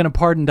nobody going to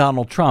pardon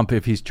Donald Trump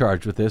if he's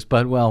charged with this,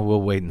 but, well,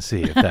 we'll wait and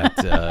see if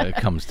that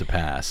comes to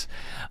pass.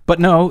 But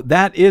no,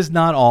 that is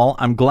not all.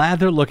 I'm glad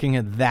they're looking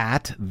at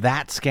that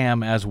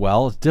scam as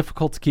well. It's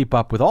difficult to keep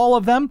up with all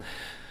of them.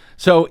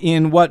 So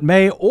in what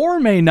may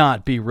or may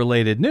not be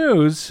related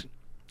news,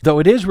 though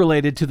it is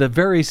related to the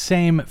very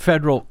same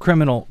federal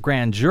criminal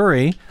grand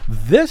jury,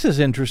 this is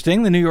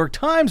interesting. The New York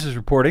Times is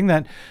reporting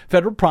that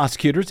federal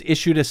prosecutors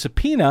issued a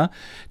subpoena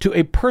to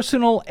a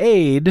personal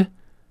aide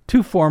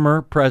to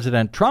former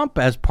President Trump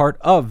as part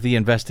of the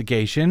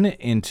investigation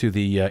into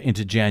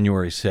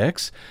January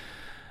 6th.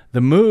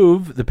 The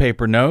move, the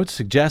paper notes,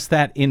 suggests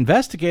that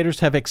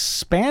investigators have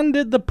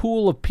expanded the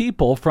pool of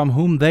people from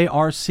whom they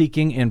are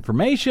seeking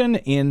information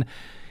in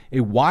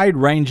a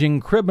wide-ranging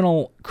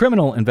criminal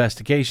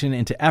investigation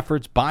into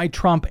efforts by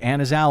Trump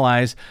and his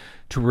allies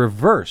to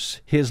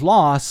reverse his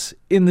loss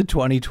in the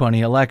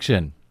 2020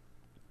 election.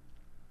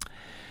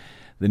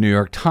 The New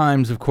York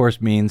Times, of course,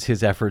 means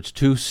his efforts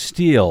to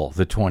steal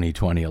the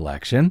 2020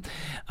 election.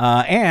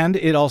 And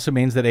it also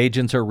means that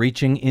agents are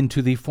reaching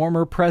into the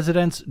former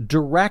president's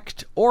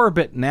direct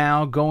orbit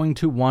now, going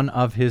to one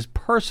of his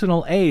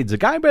personal aides, a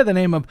guy by the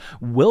name of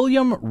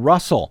William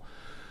Russell,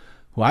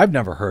 who I've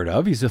never heard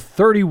of. He's a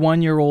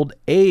 31-year-old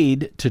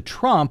aide to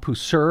Trump who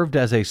served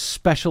as a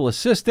special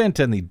assistant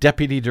and the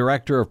deputy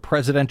director of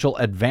presidential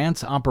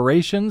advance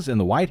operations in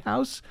the White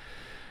House.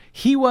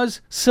 He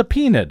was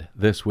subpoenaed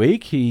this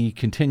week. He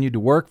continued to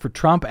work for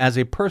Trump as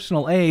a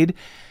personal aide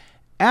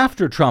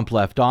after Trump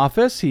left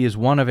office. He is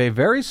one of a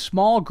very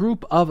small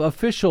group of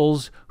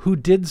officials who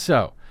did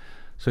so.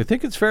 So I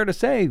think it's fair to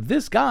say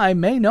this guy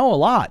may know a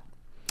lot.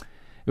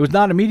 It was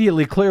not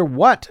immediately clear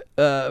what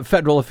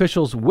federal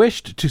officials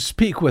wished to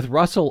speak with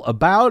Russell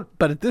about,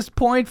 but at this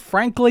point,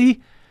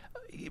 frankly,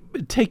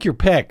 take your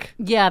pick.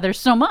 Yeah, there's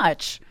so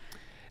much.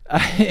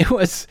 It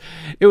was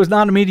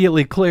not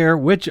immediately clear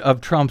which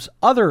of Trump's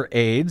other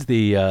aides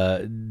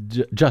the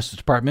Justice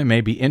Department may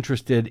be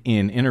interested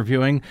in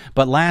interviewing.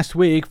 But last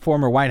week,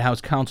 former White House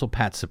counsel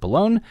Pat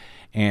Cipollone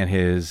and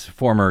his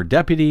former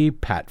deputy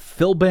Pat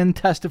Philbin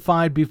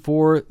testified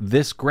before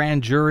this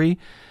grand jury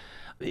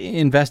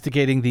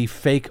investigating the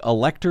fake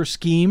elector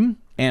scheme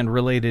and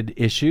related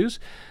issues.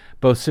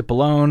 Both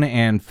Cipollone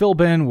and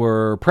Philbin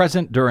were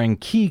present during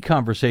key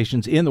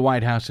conversations in the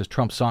White House as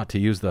Trump sought to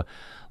use the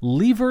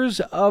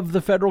levers of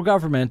the federal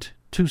government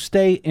to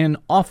stay in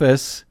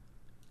office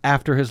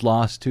after his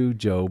loss to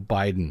Joe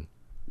Biden.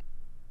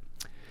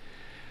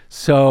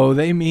 So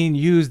they mean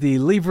use the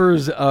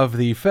levers of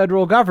the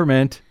federal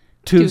government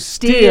to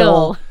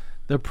steal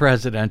the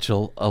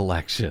presidential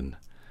election.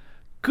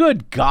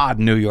 Good God,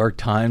 New York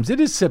Times.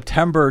 It is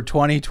September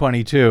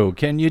 2022.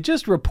 Can you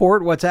just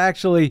report what's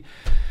actually...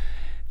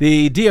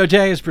 The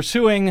DOJ is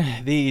pursuing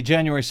the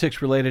January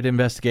 6th related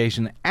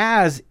investigation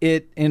as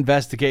it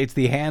investigates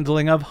the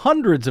handling of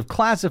hundreds of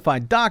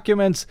classified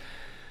documents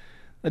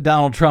that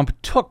Donald Trump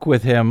took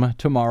with him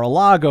to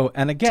Mar-a-Lago.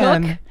 And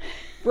again,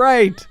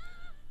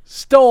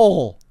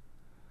 stole.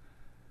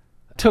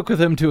 Took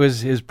with him to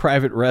his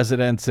private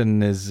residence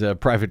and his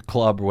private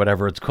club or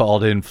whatever it's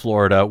called in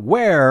Florida,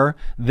 where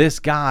this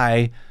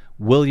guy,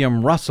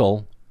 William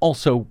Russell,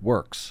 also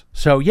works.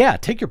 So yeah,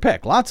 take your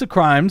pick. Lots of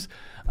crimes.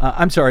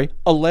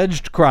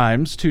 Alleged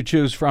crimes to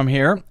choose from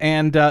here.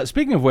 And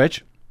speaking of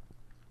which,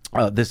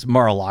 this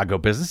Mar-a-Lago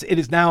business, it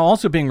is now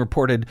also being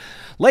reported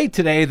late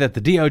today that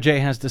the DOJ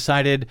has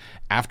decided,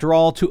 after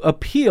all, to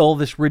appeal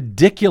this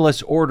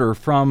ridiculous order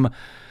from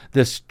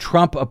this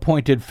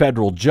Trump-appointed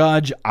federal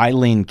judge,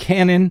 Eileen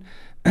Cannon,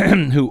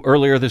 who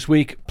earlier this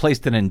week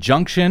placed an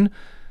injunction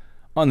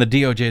on the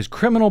DOJ's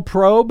criminal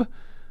probe,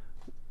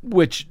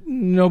 which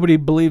nobody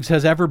believes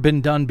has ever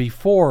been done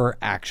before,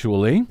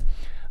 actually.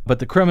 But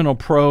the criminal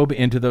probe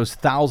into those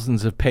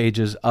thousands of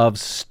pages of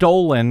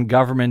stolen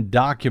government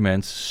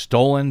documents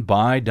stolen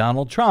by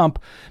Donald Trump,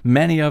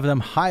 many of them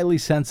highly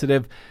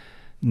sensitive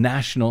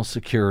national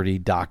security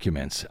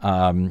documents.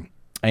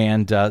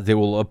 And they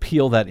will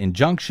appeal that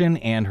injunction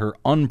and her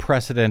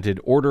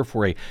unprecedented order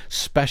for a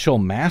special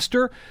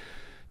master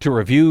to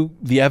review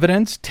the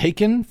evidence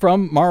taken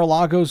from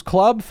Mar-a-Lago's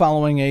club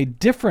following a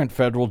different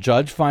federal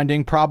judge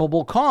finding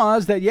probable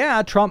cause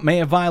that, Trump may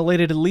have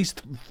violated at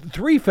least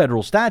 3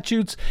 federal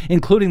statutes,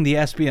 including the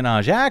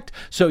Espionage Act.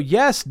 So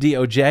yes,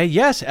 DOJ,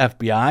 yes,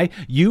 FBI,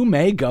 you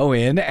may go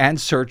in and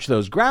search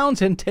those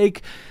grounds and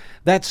take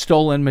that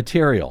stolen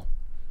material,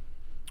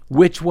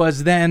 which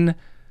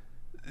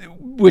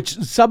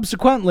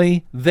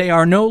subsequently they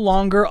are no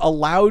longer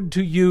allowed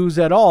to use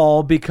at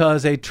all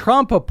because a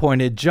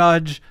Trump-appointed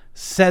judge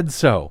said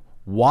so.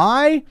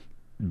 Why?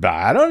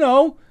 I don't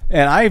know.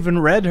 And I even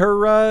read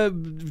her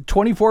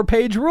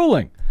 24-page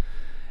ruling.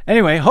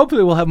 Anyway,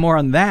 hopefully we'll have more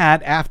on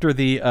that after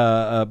the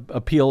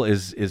appeal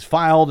is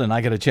filed and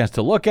I get a chance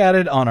to look at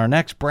it on our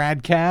next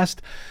BradCast.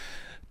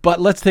 But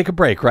let's take a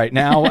break right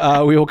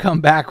now. We will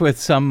come back with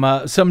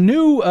some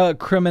new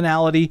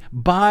criminality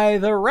by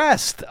the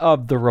rest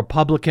of the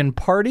Republican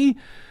Party.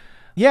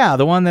 Yeah,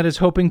 the one that is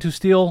hoping to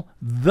steal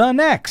the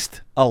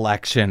next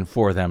election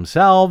for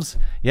themselves.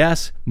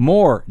 Yes,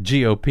 more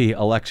GOP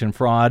election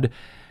fraud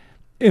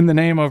in the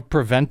name of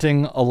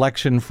preventing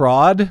election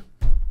fraud,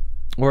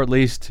 or at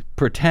least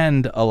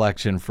pretend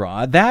election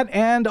fraud. That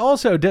and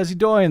also Desi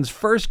Doyen's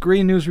first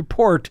Green News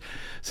report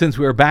since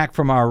we're back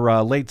from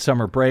our late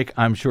summer break.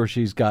 I'm sure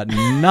she's got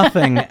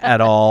nothing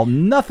at all,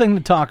 nothing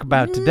to talk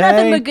about today.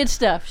 Nothing but good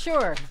stuff,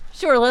 sure.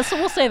 Sure, we'll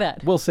say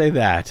that. We'll say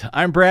that.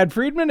 I'm Brad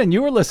Friedman, and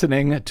you are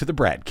listening to the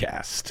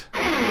BradCast.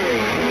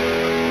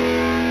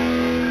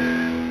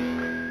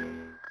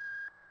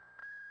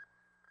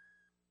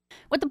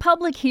 What the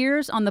public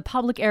hears on the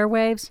public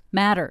airwaves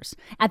matters.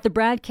 At the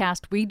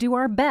BradCast, we do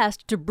our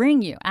best to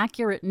bring you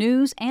accurate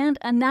news and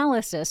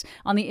analysis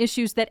on the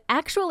issues that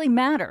actually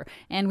matter,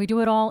 and we do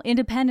it all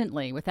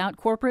independently, without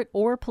corporate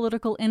or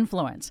political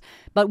influence.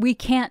 But we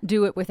can't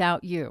do it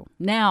without you,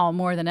 now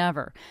more than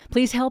ever.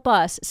 Please help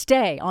us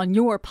stay on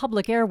your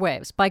public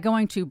airwaves by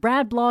going to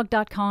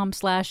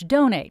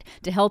bradblog.com/donate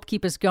to help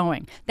keep us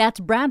going. That's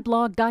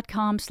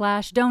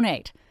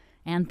bradblog.com/donate.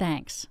 And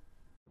thanks.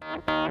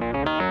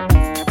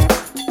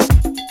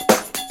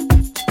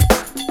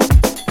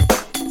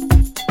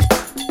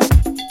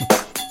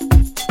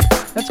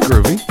 That's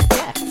groovy.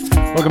 Yeah.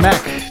 Welcome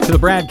back to the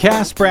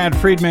BradCast. Brad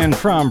Friedman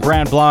from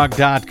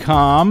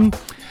bradblog.com.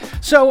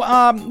 So,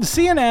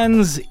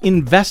 CNN's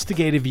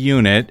investigative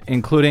unit,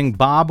 including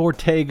Bob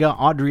Ortega,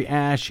 Audrey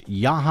Ashe,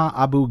 Yaha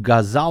Abu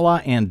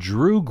Ghazala, and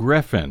Drew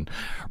Griffin,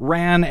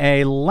 ran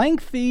a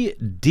lengthy,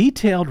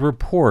 detailed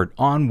report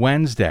on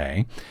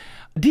Wednesday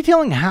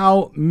detailing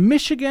how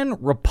Michigan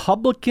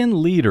Republican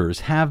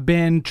leaders have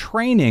been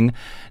training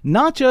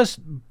not just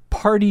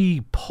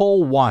party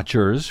poll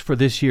watchers for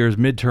this year's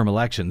midterm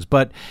elections,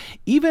 but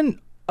even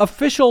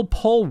official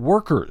poll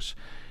workers.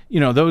 You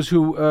know, those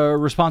who are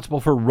responsible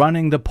for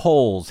running the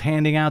polls,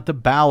 handing out the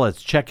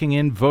ballots, checking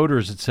in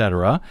voters,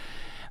 etc.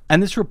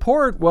 And this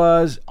report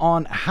was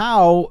on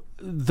how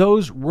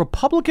those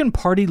Republican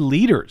Party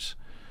leaders,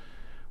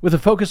 with a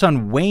focus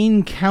on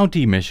Wayne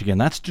County, Michigan,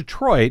 that's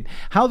Detroit,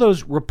 how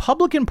those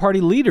Republican Party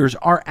leaders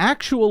are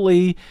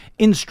actually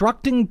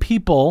instructing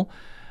people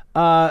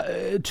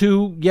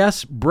to,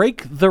 yes,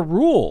 break the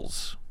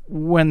rules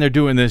when they're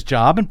doing this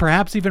job, and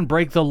perhaps even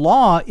break the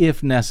law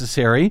if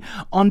necessary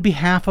on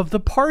behalf of the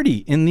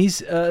party in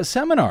these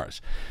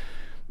seminars.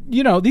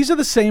 You know, these are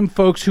the same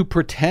folks who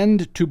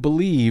pretend to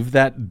believe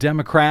that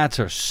Democrats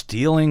are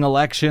stealing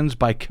elections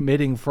by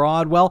committing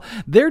fraud. Well,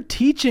 they're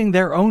teaching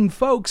their own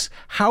folks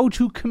how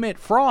to commit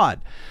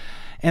fraud.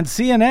 And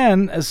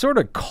CNN sort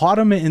of caught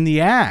them in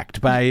the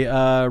act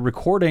by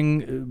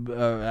recording,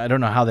 I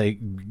don't know how they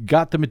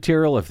got the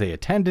material, if they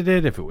attended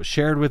it, if it was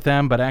shared with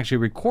them, but actually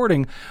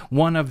recording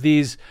one of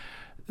these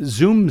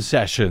Zoom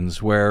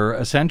sessions where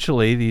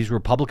essentially these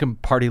Republican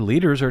Party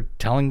leaders are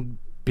telling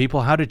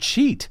people how to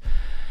cheat.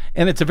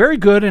 And it's a very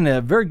good and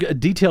a very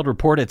detailed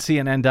report at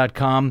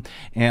CNN.com.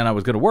 And I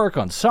was going to work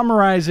on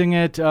summarizing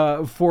it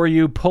for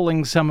you,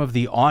 pulling some of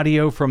the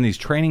audio from these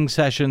training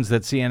sessions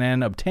that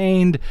CNN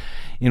obtained,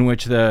 in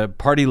which the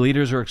party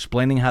leaders are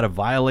explaining how to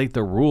violate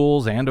the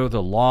rules and or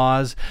the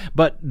laws.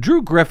 But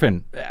Drew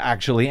Griffin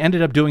actually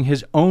ended up doing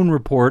his own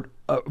report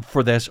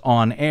for this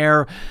on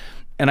air.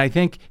 And I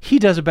think he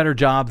does a better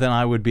job than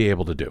I would be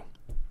able to do.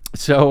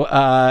 So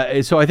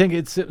I think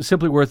it's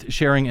simply worth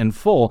sharing in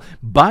full.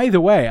 By the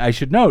way, I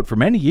should note, for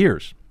many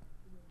years,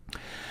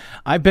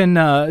 I've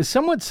been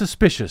somewhat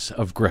suspicious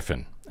of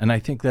Griffin, and I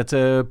think that's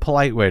a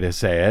polite way to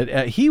say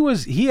it.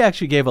 He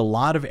actually gave a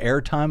lot of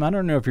airtime. I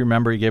don't know if you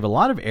remember, he gave a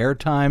lot of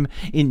airtime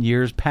in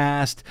years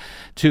past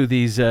to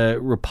these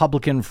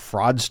Republican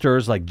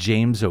fraudsters like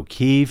James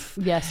O'Keefe.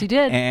 Yes, he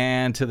did.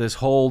 And to this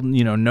whole,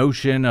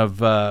 notion of,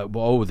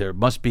 there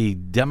must be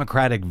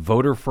Democratic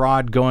voter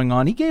fraud going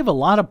on. He gave a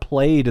lot of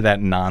play to that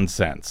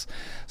nonsense.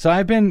 So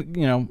I've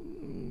been,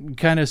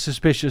 kind of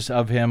suspicious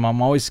of him.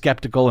 I'm always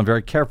skeptical and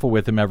very careful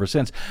with him ever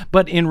since.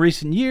 But in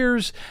recent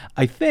years,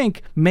 I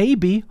think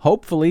maybe,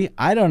 hopefully,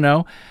 I don't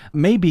know,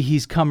 maybe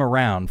he's come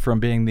around from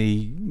being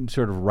the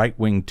sort of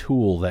right-wing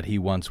tool that he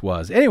once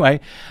was. Anyway,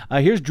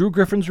 here's Drew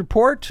Griffin's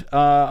report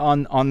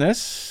on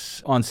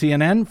this on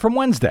CNN from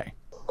Wednesday.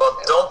 Well,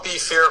 don't be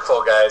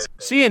fearful, guys.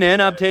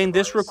 CNN obtained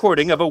this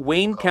recording of a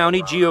Wayne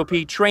County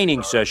GOP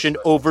training session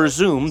over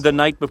Zoom the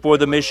night before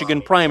the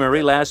Michigan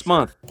primary last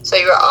month. So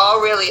you're all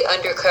really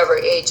undercover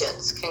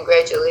agents.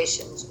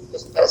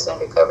 Congratulations. That's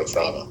undercover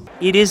training.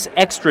 It is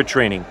extra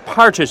training,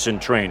 partisan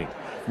training,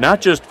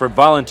 not just for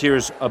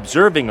volunteers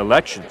observing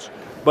elections,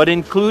 but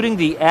including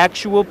the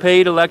actual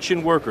paid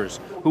election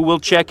workers who will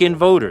check in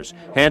voters,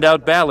 hand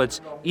out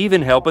ballots,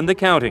 even help in the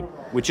counting,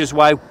 which is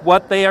why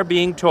what they are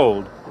being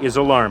told is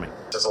alarming.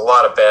 There's a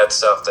lot of bad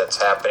stuff that's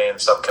happening in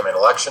this upcoming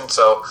election,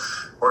 so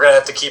we're going to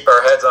have to keep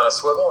our heads on a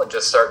swivel and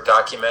just start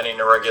documenting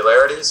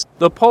irregularities.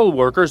 The poll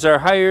workers are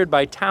hired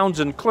by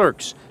Townsend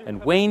clerks,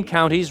 and Wayne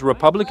County's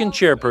Republican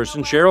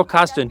chairperson Cheryl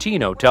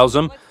Costantino tells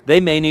them they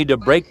may need to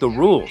break the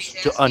rules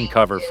to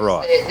uncover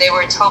fraud. They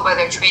were told by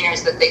their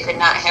trainers that they could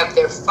not have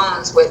their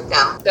phones with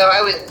them. So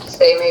I would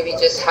say maybe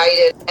just hide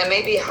it, and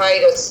maybe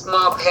hide a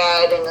small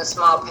pad and a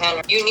small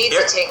pen. You need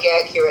to take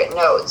accurate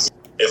notes.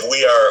 If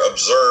we are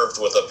observed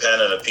with a pen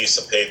and a piece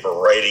of paper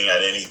writing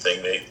on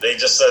anything, they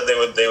just said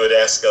they would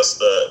ask us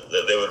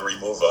that they would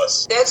remove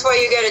us. That's why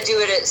you got to do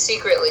it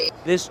secretly.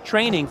 This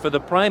training for the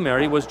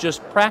primary was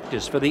just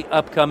practice for the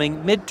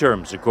upcoming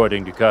midterms,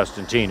 according to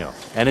Costantino.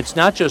 And it's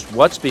not just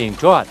what's being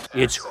taught,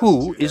 it's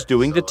who is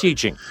doing the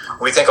teaching.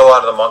 We think a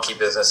lot of the monkey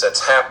business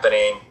that's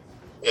happening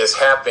is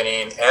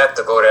happening at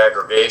the vote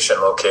aggregation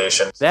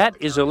location. That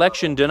is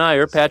election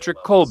denier Patrick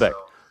Kolbeck,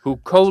 who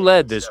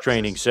co-led this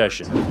training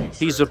session.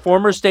 He's a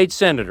former state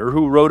senator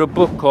who wrote a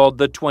book called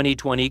The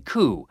 2020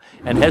 Coup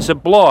and has a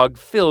blog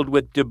filled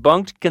with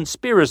debunked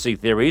conspiracy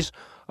theories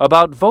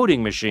about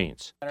voting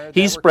machines.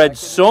 He spread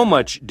so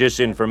much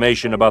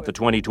disinformation about the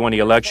 2020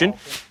 election,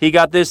 he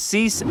got this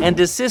cease and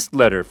desist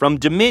letter from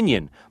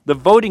Dominion, the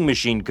voting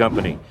machine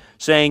company,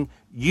 saying,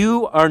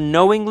 "You are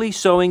knowingly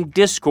sowing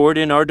discord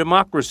in our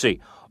democracy,"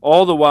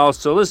 all the while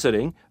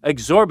soliciting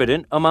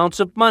exorbitant amounts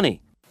of money.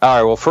 All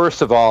right, well,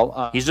 first of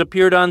all... He's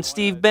appeared on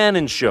Steve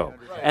Bannon's show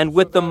and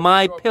with the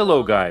My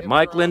Pillow guy,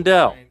 Mike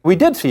Lindell. We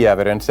did see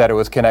evidence that it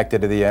was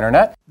connected to the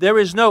internet. There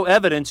is no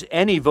evidence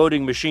any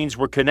voting machines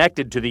were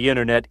connected to the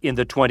internet in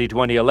the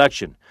 2020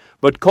 election.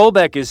 But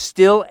Kolbeck is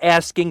still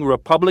asking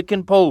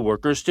Republican poll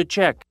workers to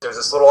check. There's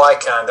this little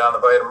icon down the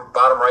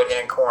bottom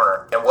right-hand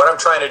corner. And what I'm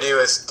trying to do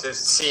is to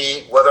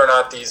see whether or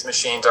not these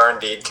machines are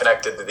indeed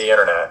connected to the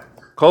internet.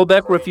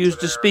 Kolbeck refused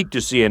to speak to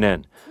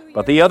CNN.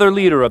 But the other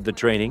leader of the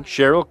training,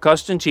 Cheryl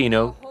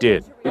Costantino,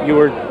 did. You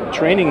were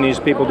training these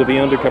people to be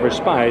undercover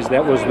spies.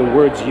 That was the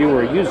words you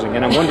were using,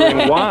 and I'm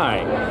wondering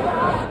why.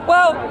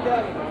 Well,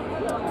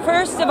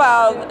 first of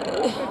all,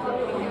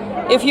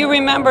 if you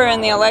remember in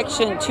the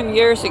election 2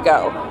 years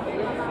ago,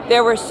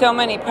 there were so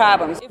many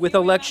problems. With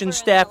election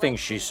staffing,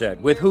 she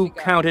said, with who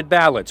counted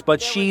ballots. But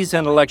she's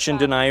an election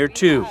denier,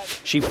 too.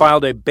 She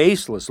filed a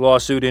baseless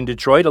lawsuit in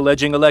Detroit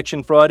alleging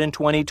election fraud in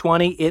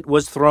 2020. It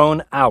was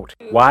thrown out.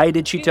 Why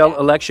did she tell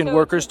election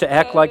workers to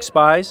act like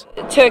spies?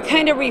 To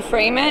kind of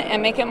reframe it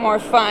and make it more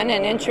fun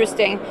and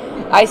interesting,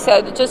 I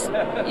said, just,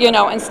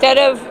 instead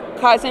of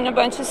causing a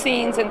bunch of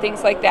scenes and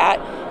things like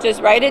that,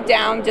 just write it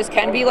down, just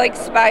kind of be like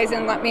spies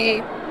and let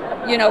me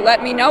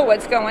know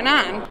what's going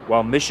on.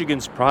 While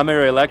Michigan's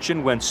primary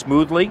election went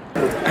smoothly,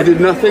 I did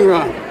nothing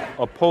wrong.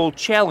 A poll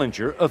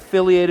challenger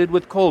affiliated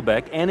with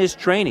Kolbeck and his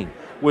training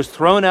was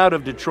thrown out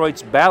of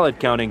Detroit's ballot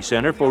counting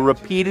center for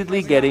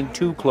repeatedly getting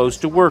too close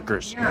to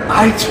workers.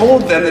 I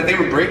told them that they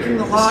were breaking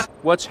the law.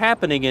 What's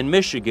happening in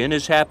Michigan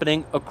is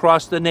happening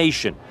across the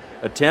nation.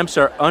 Attempts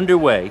are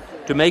underway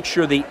to make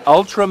sure the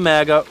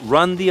ultra-MAGA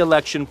run the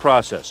election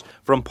process,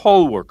 from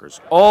poll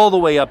workers all the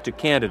way up to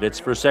candidates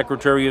for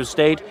Secretary of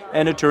State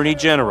and Attorney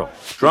General.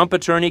 Trump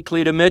attorney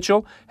Cleta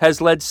Mitchell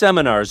has led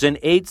seminars in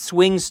 8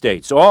 swing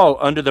states, all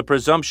under the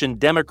presumption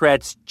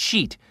Democrats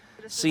cheat.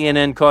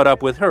 CNN caught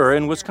up with her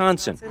in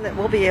Wisconsin. That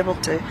we'll be able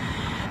to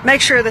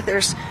make sure that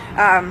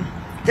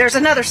there's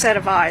another set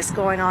of eyes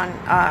going on,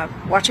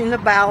 watching the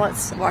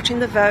ballots, watching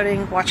the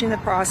voting, watching the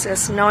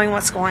process, knowing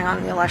what's going on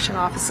in the election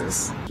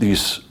offices.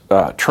 These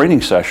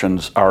training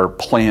sessions are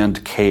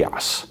planned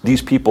chaos.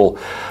 These people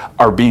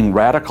are being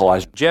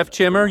radicalized. Jeff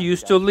Timmer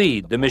used to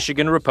lead the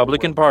Michigan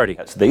Republican Party.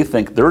 They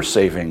think they're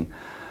saving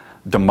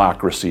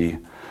democracy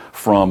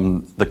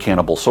from the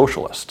cannibal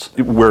socialists,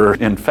 where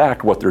in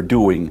fact what they're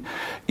doing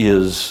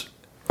is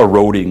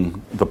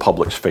eroding the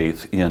public's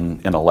faith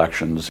in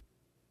elections.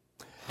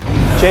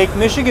 Jake,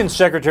 Michigan's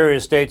Secretary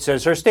of State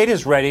says her state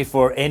is ready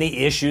for any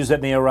issues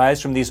that may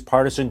arise from these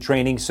partisan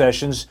training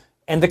sessions,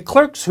 and the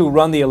clerks who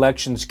run the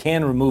elections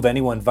can remove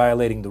anyone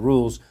violating the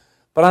rules.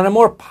 But on a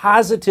more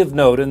positive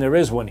note, and there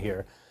is one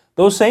here,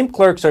 those same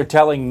clerks are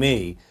telling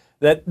me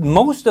that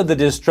most of the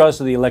distrust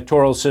of the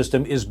electoral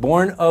system is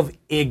born of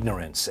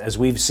ignorance, as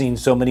we've seen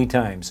so many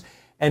times.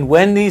 And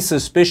when these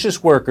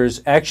suspicious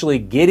workers actually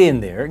get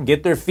in there and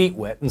get their feet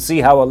wet and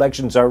see how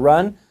elections are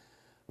run,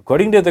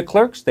 according to the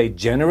clerks, they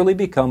generally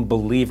become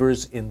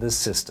believers in the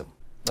system.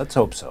 Let's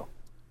hope so.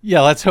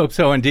 Yeah, let's hope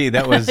so indeed.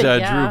 That was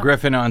Yeah. Drew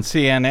Griffin on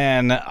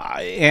CNN.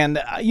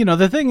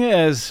 The thing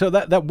is, so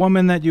that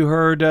woman that you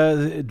heard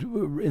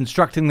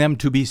instructing them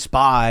to be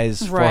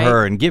spies for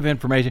her and give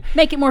information.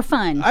 Make it more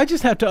fun. I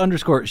just have to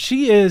underscore,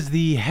 she is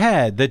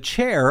the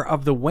chair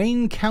of the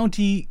Wayne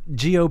County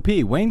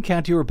GOP, Wayne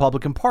County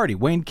Republican Party.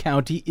 Wayne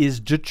County is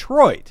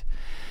Detroit.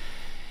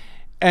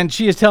 And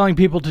she is telling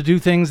people to do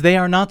things they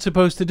are not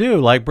supposed to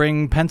do, like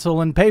bring pencil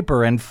and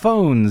paper and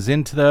phones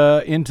into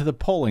the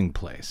polling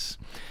place.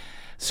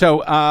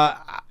 So,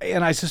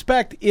 and I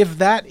suspect if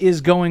that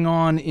is going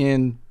on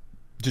in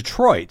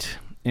Detroit,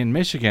 in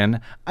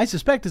Michigan, I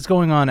suspect it's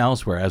going on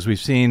elsewhere, as we've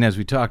seen, as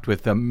we talked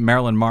with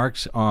Marilyn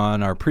Marks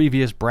on our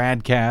previous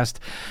BradCast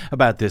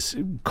about this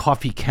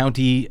Coffee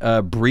County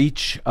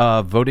breach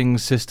of voting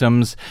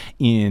systems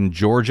in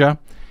Georgia,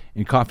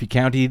 in Coffee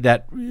County,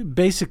 that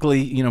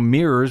basically,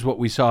 mirrors what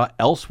we saw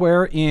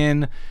elsewhere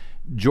in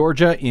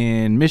Georgia,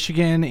 in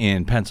Michigan,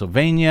 in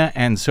Pennsylvania,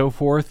 and so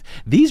forth.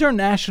 These are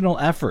national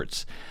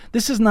efforts.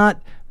 This is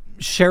not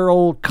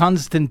Cheryl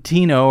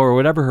Constantino, or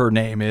whatever her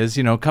name is,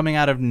 coming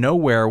out of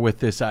nowhere with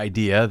this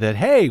idea that,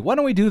 hey, why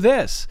don't we do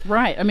this?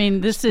 Right. I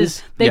mean,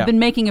 they've been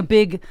making a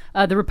big,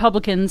 the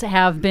Republicans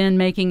have been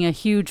making a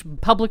huge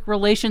public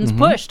relations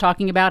push,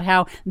 talking about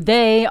how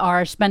they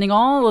are spending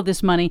all of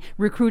this money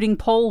recruiting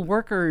poll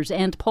workers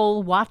and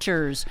poll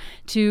watchers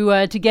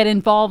to get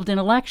involved in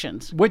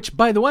elections. Which,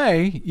 by the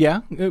way,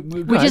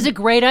 which is a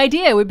great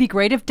idea. It would be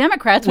great if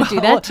Democrats would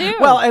do that too.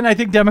 Well, and I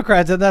think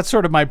Democrats, and that's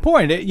sort of my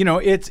point.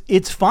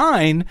 It's fine.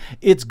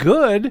 It's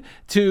good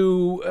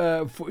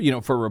to,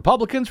 for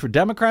Republicans, for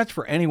Democrats,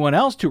 for anyone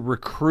else to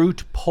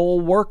recruit poll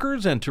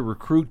workers and to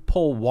recruit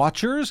poll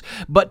watchers,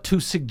 but to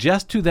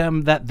suggest to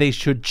them that they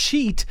should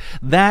cheat,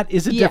 that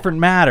is a different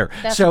matter.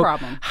 That's a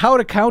problem. How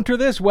to counter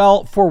this?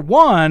 Well, for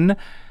one,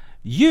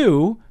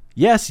 you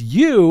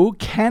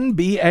can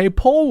be a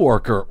poll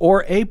worker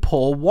or a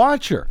poll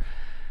watcher.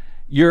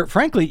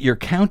 Frankly, your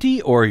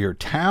county or your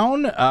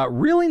town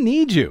really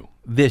needs you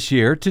this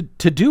year to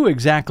do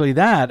exactly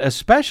that,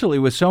 especially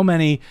with so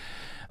many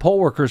poll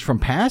workers from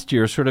past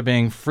years sort of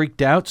being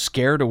freaked out,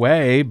 scared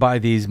away by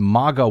these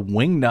MAGA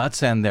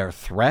wingnuts and their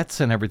threats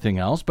and everything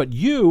else. But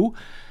you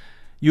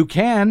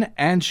can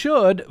and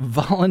should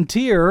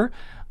volunteer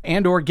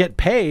and or get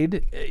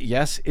paid.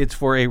 Yes, it's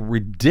for a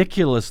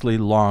ridiculously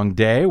long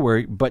day,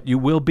 but you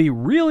will be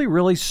really,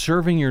 really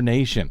serving your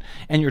nation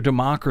and your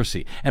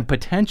democracy and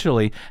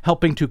potentially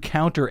helping to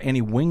counter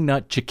any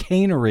wingnut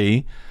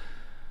chicanery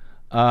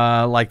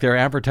like they're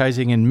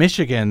advertising in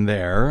Michigan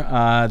there,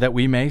 that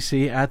we may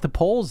see at the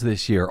polls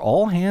this year.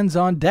 All hands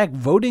on deck.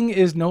 Voting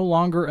is no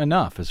longer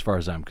enough, as far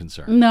as I'm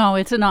concerned. No,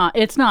 it's not.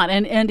 It's not.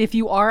 And if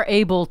you are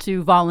able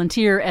to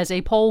volunteer as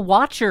a poll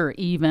watcher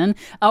even,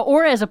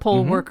 or as a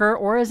poll worker,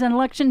 or as an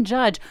election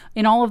judge,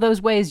 in all of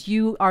those ways,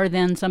 you are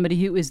then somebody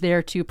who is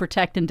there to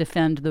protect and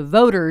defend the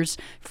voters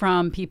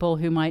from people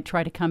who might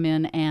try to come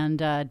in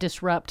and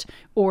disrupt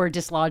or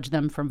dislodge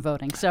them from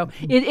voting. So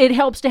it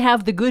helps to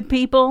have the good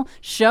people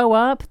show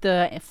up,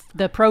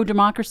 the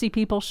pro-democracy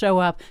people show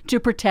up to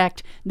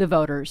protect the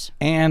voters.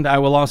 And I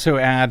will also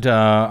add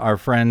our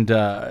friends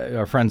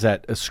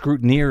at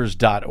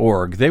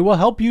scrutineers.org. They will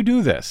help you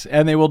do this,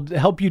 and they will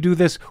help you do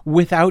this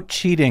without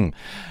cheating.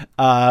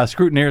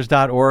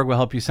 Scrutineers.org will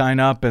help you sign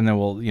up, and they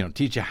will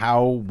teach you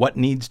what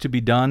needs to be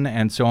done,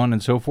 and so on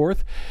and so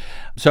forth.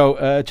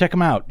 So check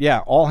them out. Yeah,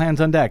 all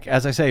hands on deck.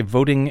 As I say,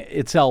 voting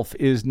itself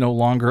is no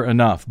longer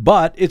enough,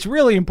 but it's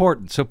really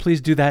important, so please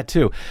do that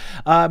too.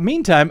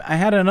 Meantime, I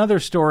had another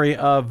story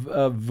of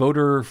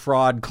voter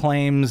fraud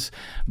claims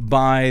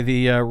by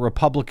the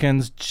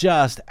Republicans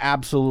just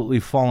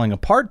absolutely falling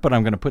apart, but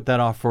I'm going to put that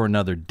off for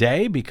another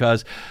day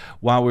because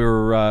while we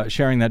were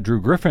sharing that Drew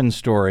Griffin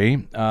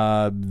story,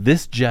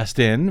 this just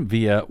in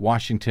via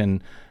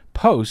Washington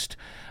Post,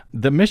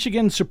 the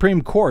Michigan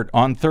Supreme Court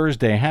on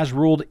Thursday has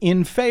ruled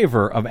in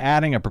favor of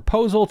adding a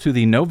proposal to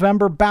the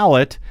November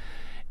ballot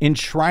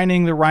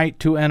enshrining the right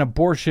to an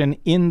abortion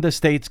in the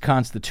state's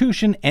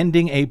constitution,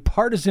 ending a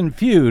partisan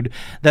feud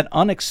that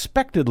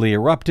unexpectedly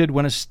erupted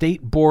when a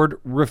state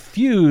board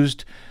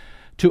refused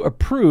to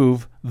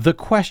approve the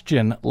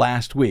question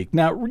last week.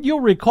 Now, you'll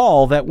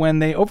recall that when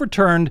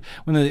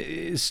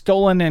the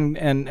stolen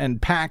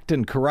and packed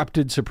and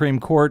corrupted Supreme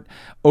Court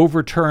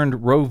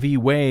overturned Roe v.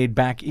 Wade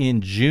back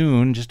in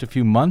June, just a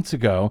few months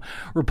ago,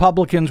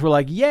 Republicans were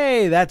like,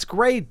 yay, that's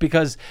great,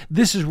 because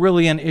this is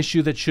really an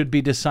issue that should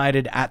be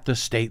decided at the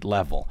state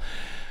level.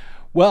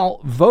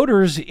 Well,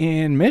 voters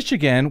in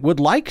Michigan would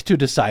like to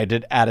decide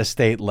it at a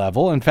state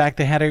level. In fact,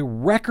 they had a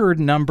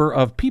record number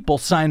of people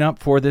sign up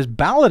for this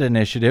ballot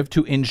initiative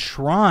to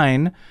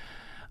enshrine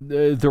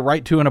the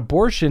right to an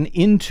abortion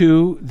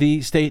into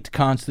the state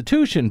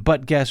constitution.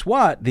 But guess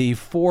what? The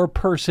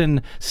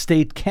 4-person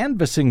state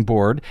canvassing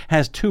board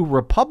has 2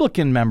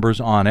 Republican members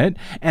on it,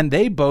 and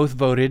they both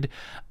voted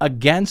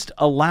against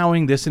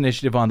allowing this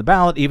initiative on the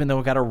ballot, even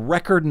though it got a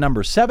record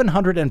number.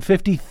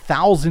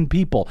 750,000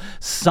 people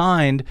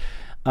signed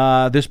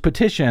this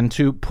petition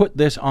to put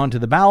this onto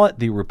the ballot.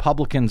 The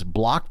Republicans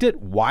blocked it.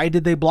 Why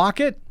did they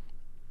block it?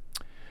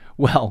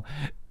 Well,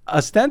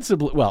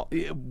 ostensibly,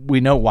 we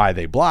know why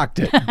they blocked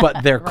it,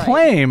 but their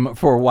claim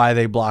for why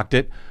they blocked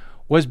it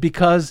was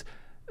because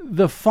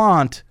the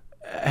font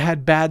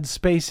had bad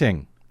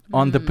spacing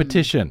on the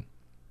petition.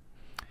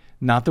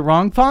 Not the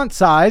wrong font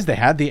size. They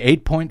had the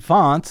 8-point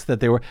fonts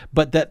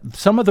but that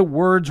some of the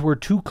words were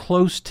too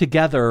close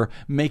together,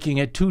 making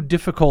it too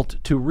difficult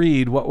to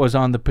read what was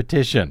on the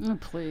petition. Oh,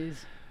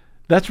 please.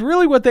 That's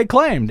really what they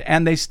claimed,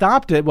 and they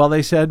stopped it. Well,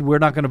 they said, we're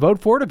not going to vote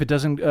for it if it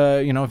doesn't,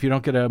 if you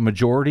don't get a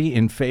majority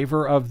in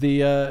favor of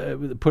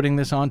the putting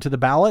this onto the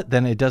ballot,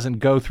 then it doesn't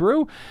go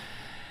through.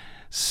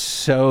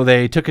 So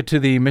they took it to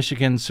the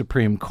Michigan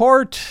Supreme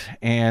Court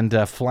and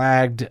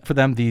flagged for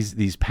them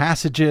these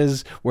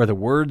passages where the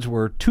words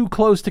were too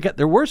close to get.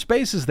 There were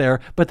spaces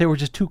there, but they were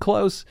just too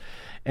close.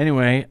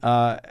 Anyway,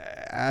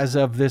 as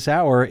of this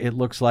hour, it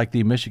looks like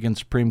the Michigan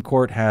Supreme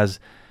Court has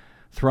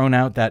thrown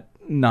out that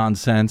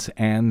nonsense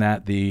and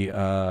that the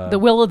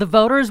will of the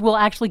voters will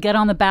actually get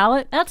on the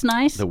ballot. That's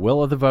nice. The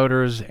will of the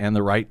voters and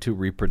the right to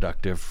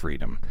reproductive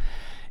freedom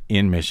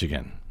in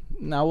Michigan.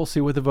 Now we'll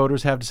see what the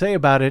voters have to say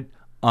about it,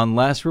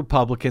 unless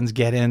Republicans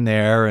get in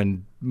there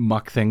and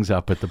muck things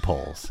up at the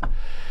polls.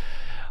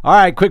 All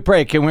right, quick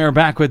break, and we are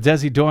back with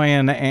Desi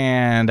Doyen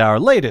and our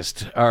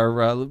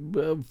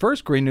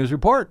first Green News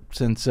Report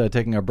since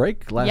taking our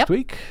break last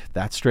week.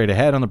 That's straight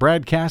ahead on the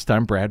BradCast.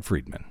 I'm Brad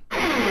Friedman.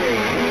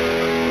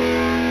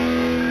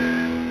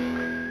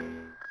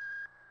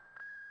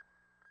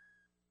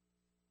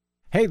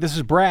 Hey, this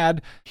is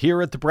Brad.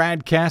 Here at the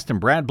BradCast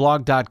and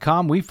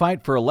BradBlog.com, we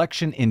fight for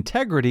election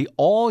integrity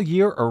all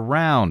year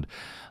around,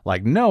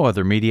 like no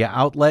other media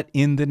outlet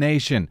in the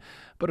nation.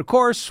 But of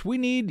course, we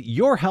need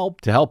your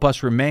help to help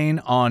us remain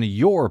on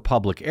your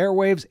public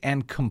airwaves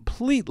and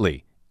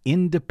completely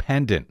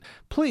independent.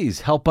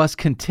 Please help us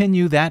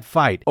continue that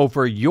fight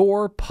over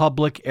your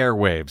public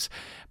airwaves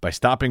by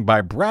stopping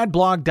by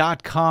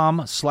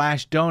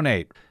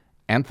BradBlog.com/donate.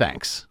 And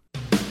thanks.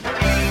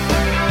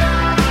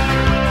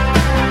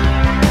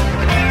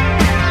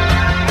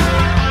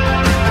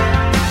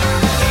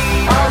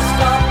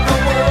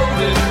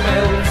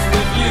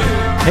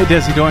 Hey,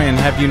 Desi Doyen,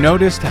 have you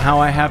noticed how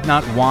I have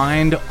not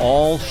whined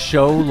all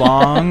show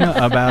long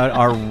about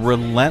our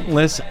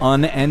relentless,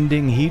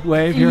 unending heat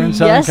wave here in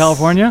Southern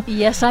California?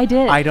 Yes, I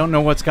did. I don't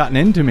know what's gotten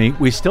into me.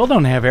 We still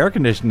don't have air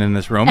conditioning in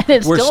this room. And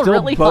it's We're still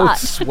really both hot.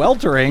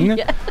 sweltering.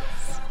 Yes.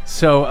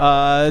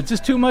 So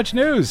just too much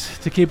news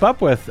to keep up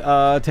with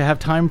to have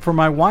time for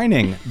my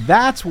whining.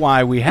 That's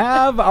why we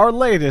have our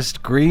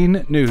latest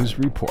Green News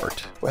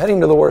Report. We're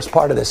heading to the worst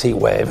part of this heat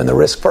wave, and the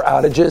risk for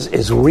outages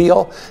is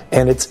real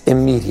and it's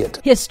immediate.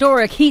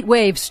 Historic heat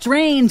wave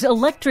strains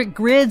electric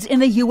grids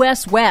in the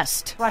U.S.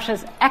 West.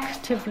 Russia's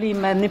actively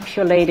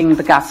manipulating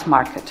the gas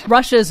market.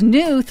 Russia's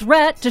new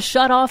threat to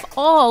shut off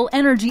all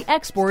energy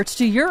exports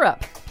to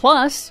Europe.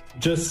 Plus,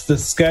 just the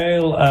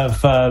scale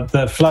of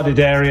the flooded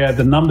area,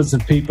 the numbers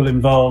of people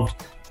involved,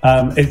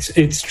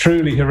 it's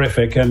truly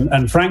horrific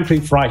and frankly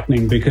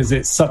frightening because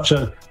it's such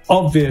an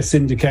obvious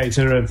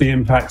indicator of the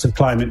impact of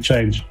climate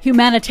change.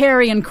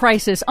 Humanitarian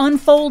crisis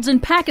unfolds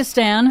in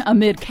Pakistan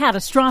amid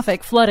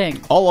catastrophic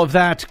flooding. All of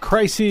that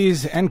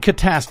crises and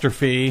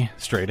catastrophe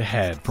straight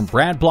ahead. From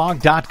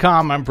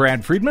BradBlog.com, I'm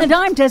Brad Friedman. And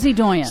I'm Desi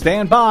Doyen.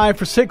 Stand by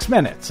for 6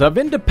 minutes of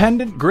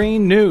independent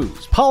green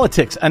news,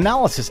 politics,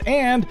 analysis,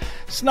 and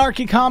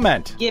snarky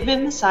comment.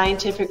 Given the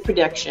scientific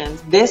predictions,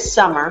 this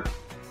summer,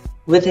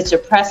 with its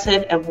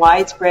oppressive and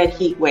widespread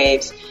heat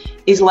waves,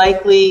 is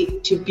likely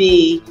to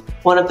be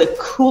one of the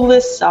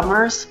coolest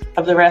summers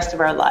of the rest of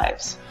our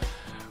lives.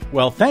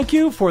 Well, thank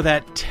you for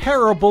that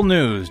terrible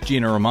news,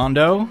 Gina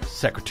Raimondo,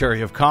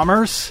 Secretary of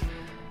Commerce.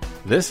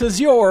 This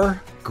is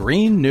your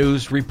Green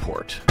News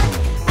Report.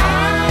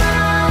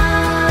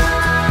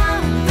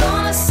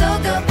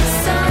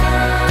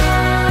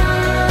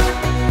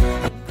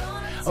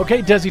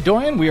 Okay, Desi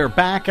Doyen, we are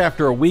back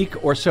after a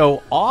week or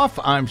so off.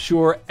 I'm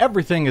sure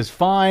everything is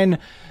fine.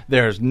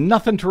 There's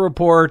nothing to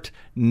report,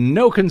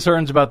 no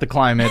concerns about the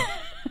climate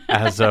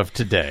as of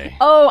today.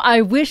 Oh,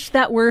 I wish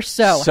that were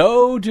so.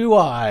 So do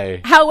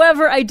I.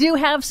 However, I do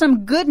have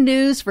some good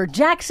news for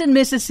Jackson,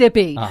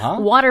 Mississippi.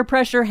 Water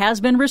pressure has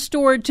been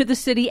restored to the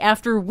city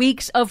after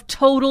weeks of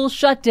total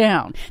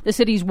shutdown. The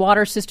city's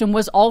water system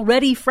was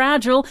already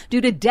fragile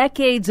due to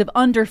decades of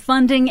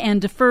underfunding and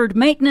deferred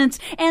maintenance,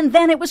 and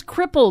then it was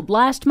crippled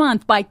last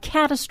month by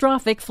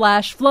catastrophic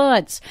flash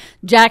floods.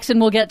 Jackson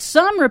will get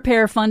some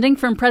repair funding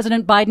from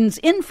President Biden's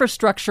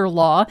infrastructure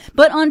law,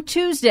 but on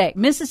Tuesday,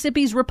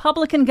 Mississippi's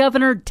Republican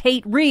Governor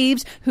Tate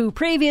Reeves, who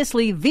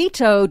previously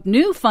vetoed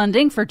new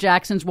funding for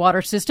Jackson's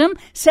water system,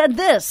 said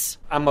this.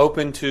 I'm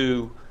open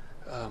to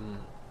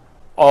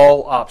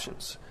all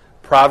options.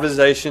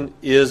 Privatization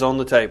is on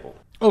the table.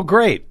 Oh,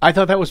 great. I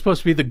thought that was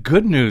supposed to be the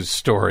good news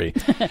story.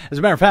 As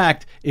a matter of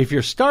fact, if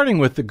you're starting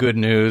with the good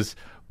news,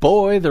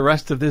 boy, the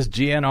rest of this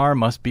GNR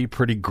must be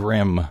pretty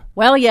grim.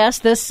 Well, yes,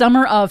 this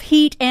summer of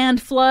heat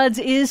and floods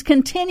is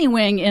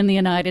continuing in the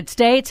United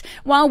States.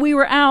 While we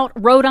were out,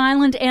 Rhode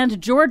Island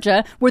and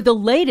Georgia were the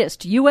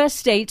latest U.S.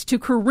 states to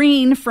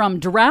careen from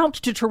drought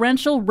to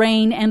torrential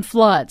rain and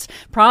floods.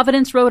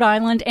 Providence, Rhode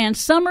Island, and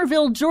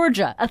Somerville,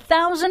 Georgia,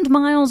 1,000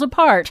 miles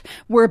apart,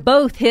 were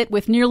both hit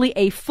with nearly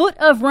a foot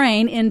of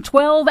rain in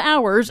 12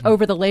 hours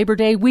over the Labor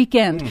Day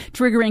weekend,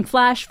 triggering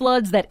flash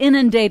floods that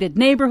inundated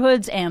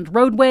neighborhoods and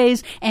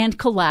roadways and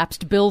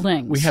collapsed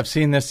buildings. We have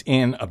seen this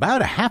in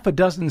about a half a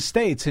dozen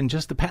states in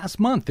just the past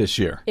month this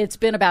year. It's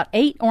been about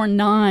 8 or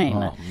 9.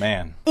 Oh,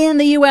 man. In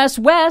the U.S.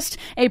 West,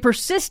 a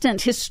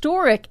persistent,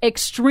 historic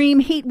extreme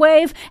heat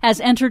wave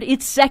has entered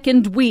its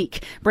second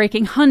week,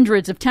 breaking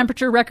hundreds of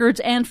temperature records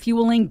and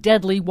fueling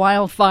deadly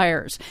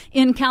wildfires.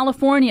 In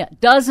California,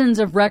 dozens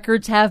of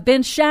records have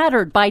been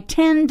shattered by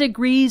 10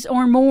 degrees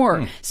or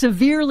more,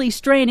 severely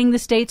straining the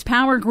state's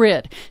power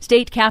grid.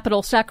 State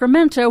capital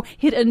Sacramento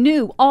hit a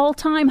new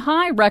all-time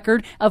high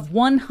record of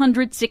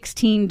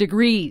 116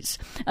 degrees.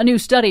 A new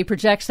study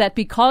projects that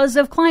because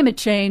of climate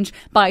change,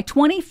 by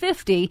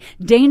 2050,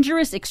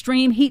 dangerous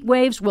extreme heat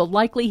waves will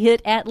likely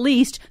hit at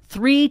least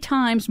 3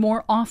 times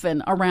more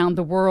often around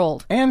the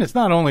world. And it's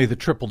not only the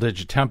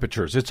triple-digit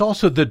temperatures, it's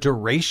also the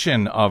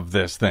duration of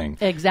this thing.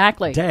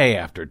 Exactly. Day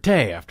after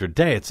day after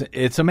day.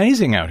 It's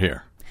amazing out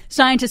here.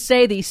 Scientists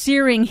say the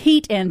searing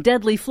heat and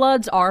deadly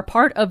floods are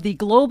part of the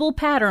global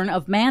pattern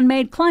of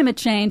man-made climate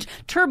change,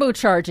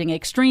 turbocharging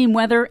extreme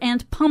weather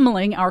and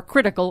pummeling our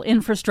critical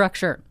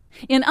infrastructure.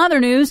 In other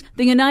news,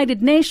 the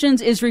United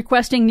Nations is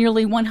requesting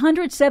nearly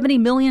 $170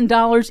 million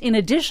in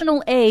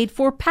additional aid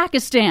for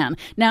Pakistan,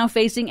 now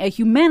facing a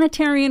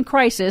humanitarian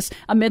crisis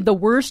amid the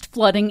worst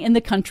flooding in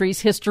the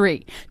country's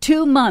history.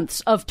 2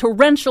 months of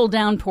torrential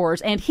downpours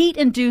and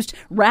heat-induced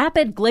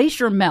rapid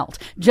glacier melt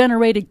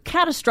generated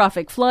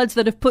catastrophic floods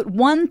that have put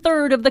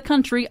 1/3 of the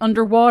country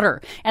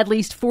underwater. At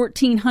least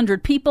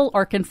 1,400 people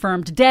are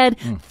confirmed dead,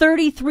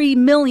 33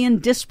 million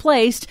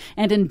displaced,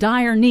 and in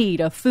dire need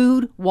of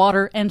food,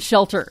 water, and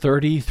shelter.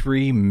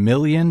 33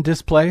 million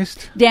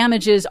displaced?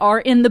 Damages are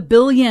in the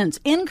billions,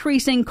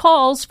 increasing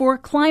calls for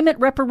climate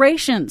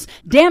reparations.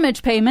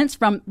 Damage payments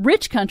from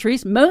rich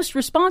countries most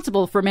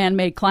responsible for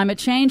man-made climate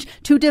change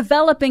to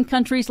developing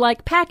countries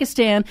like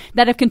Pakistan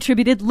that have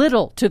contributed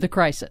little to the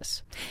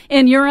crisis.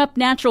 In Europe,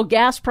 natural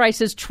gas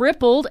prices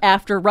tripled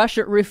after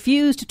Russia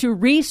refused to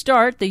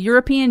restart the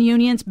European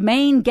Union's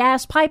main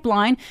gas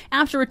pipeline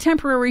after a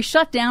temporary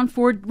shutdown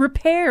for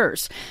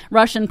repairs.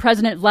 Russian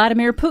President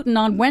Vladimir Putin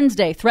on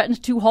Wednesday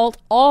threatened to halt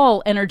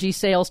all energy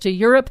sales to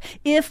Europe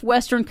if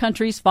Western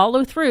countries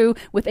follow through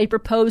with a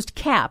proposed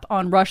cap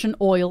on Russian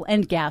oil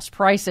and gas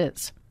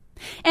prices.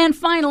 And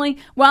finally,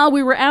 while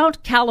we were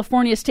out,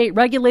 California state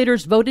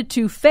regulators voted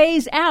to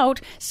phase out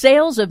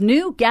sales of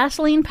new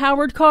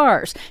gasoline-powered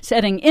cars,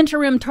 setting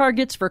interim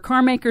targets for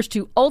car makers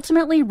to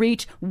ultimately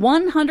reach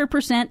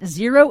 100%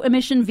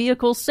 zero-emission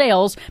vehicle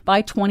sales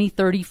by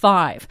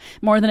 2035.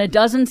 More than a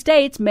dozen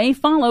states may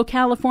follow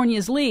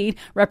California's lead,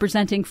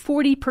 representing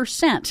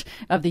 40%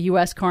 of the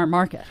U.S. car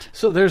market.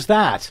 So there's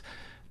that.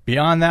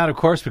 Beyond that, of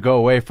course, we go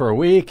away for a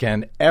week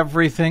and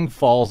everything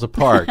falls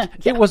apart.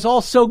 It was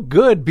all so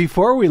good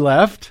before we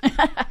left.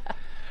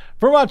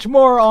 For much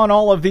more on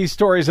all of these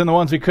stories and the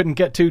ones we couldn't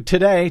get to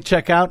today,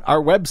 check out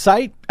our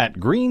website at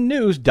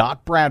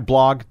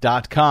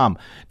greennews.bradblog.com.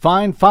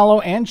 Find, follow,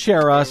 and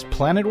share us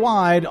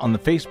planet-wide on the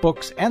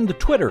Facebooks and the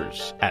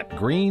Twitters at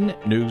Green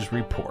News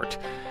Report.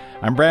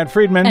 I'm Brad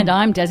Friedman. And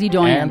I'm Desi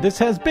Doyen. And this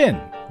has been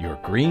your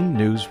Green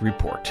News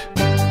Report.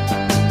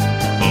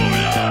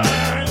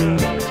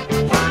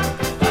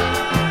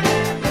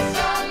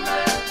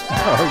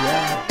 Oh,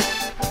 yeah.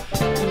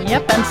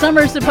 Yep, and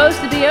summer's supposed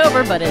to be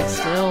over, but it's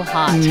still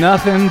hot.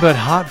 Nothing but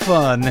hot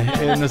fun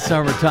in the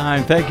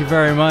summertime. Thank you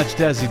very much,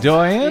 Desi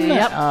Doyen.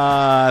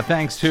 Yep.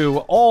 Thanks to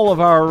all of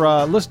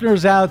our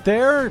listeners out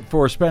there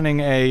for spending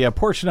a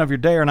portion of your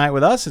day or night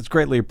with us. It's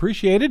greatly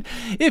appreciated.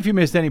 If you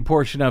missed any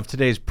portion of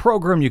today's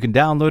program, you can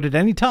download it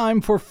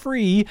anytime for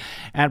free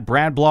at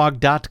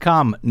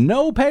bradblog.com.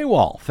 No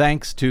paywall,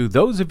 thanks to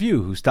those of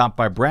you who stopped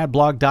by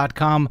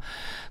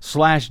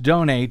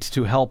bradblog.com/donate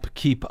to help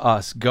keep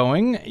us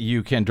going.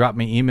 You can drop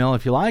me email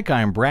if you like.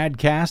 I am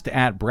BradCast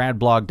at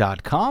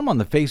bradblog.com. On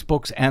the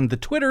Facebooks and the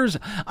Twitters,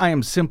 I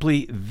am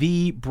simply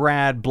the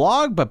Brad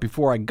Blog. But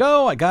before I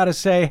go, I gotta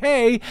say,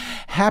 hey,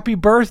 happy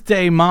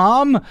birthday,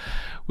 Mom.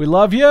 We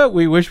love you.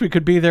 We wish we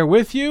could be there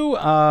with you.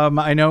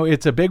 I know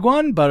it's a big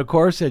one, but of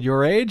course, at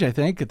your age, I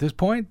think at this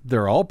point,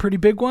 they're all pretty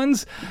big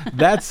ones.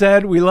 That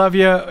said, we love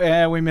you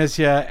and we miss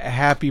you.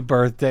 Happy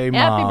birthday,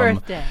 Mom. Happy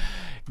birthday.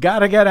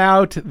 Gotta get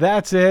out.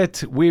 That's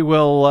it. We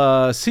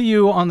will see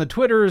you on the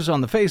Twitters,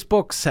 on the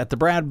Facebooks, at the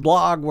Brad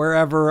Blog,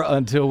 wherever,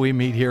 until we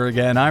meet here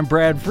again. I'm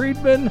Brad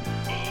Friedman.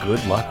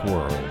 Good luck,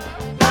 world.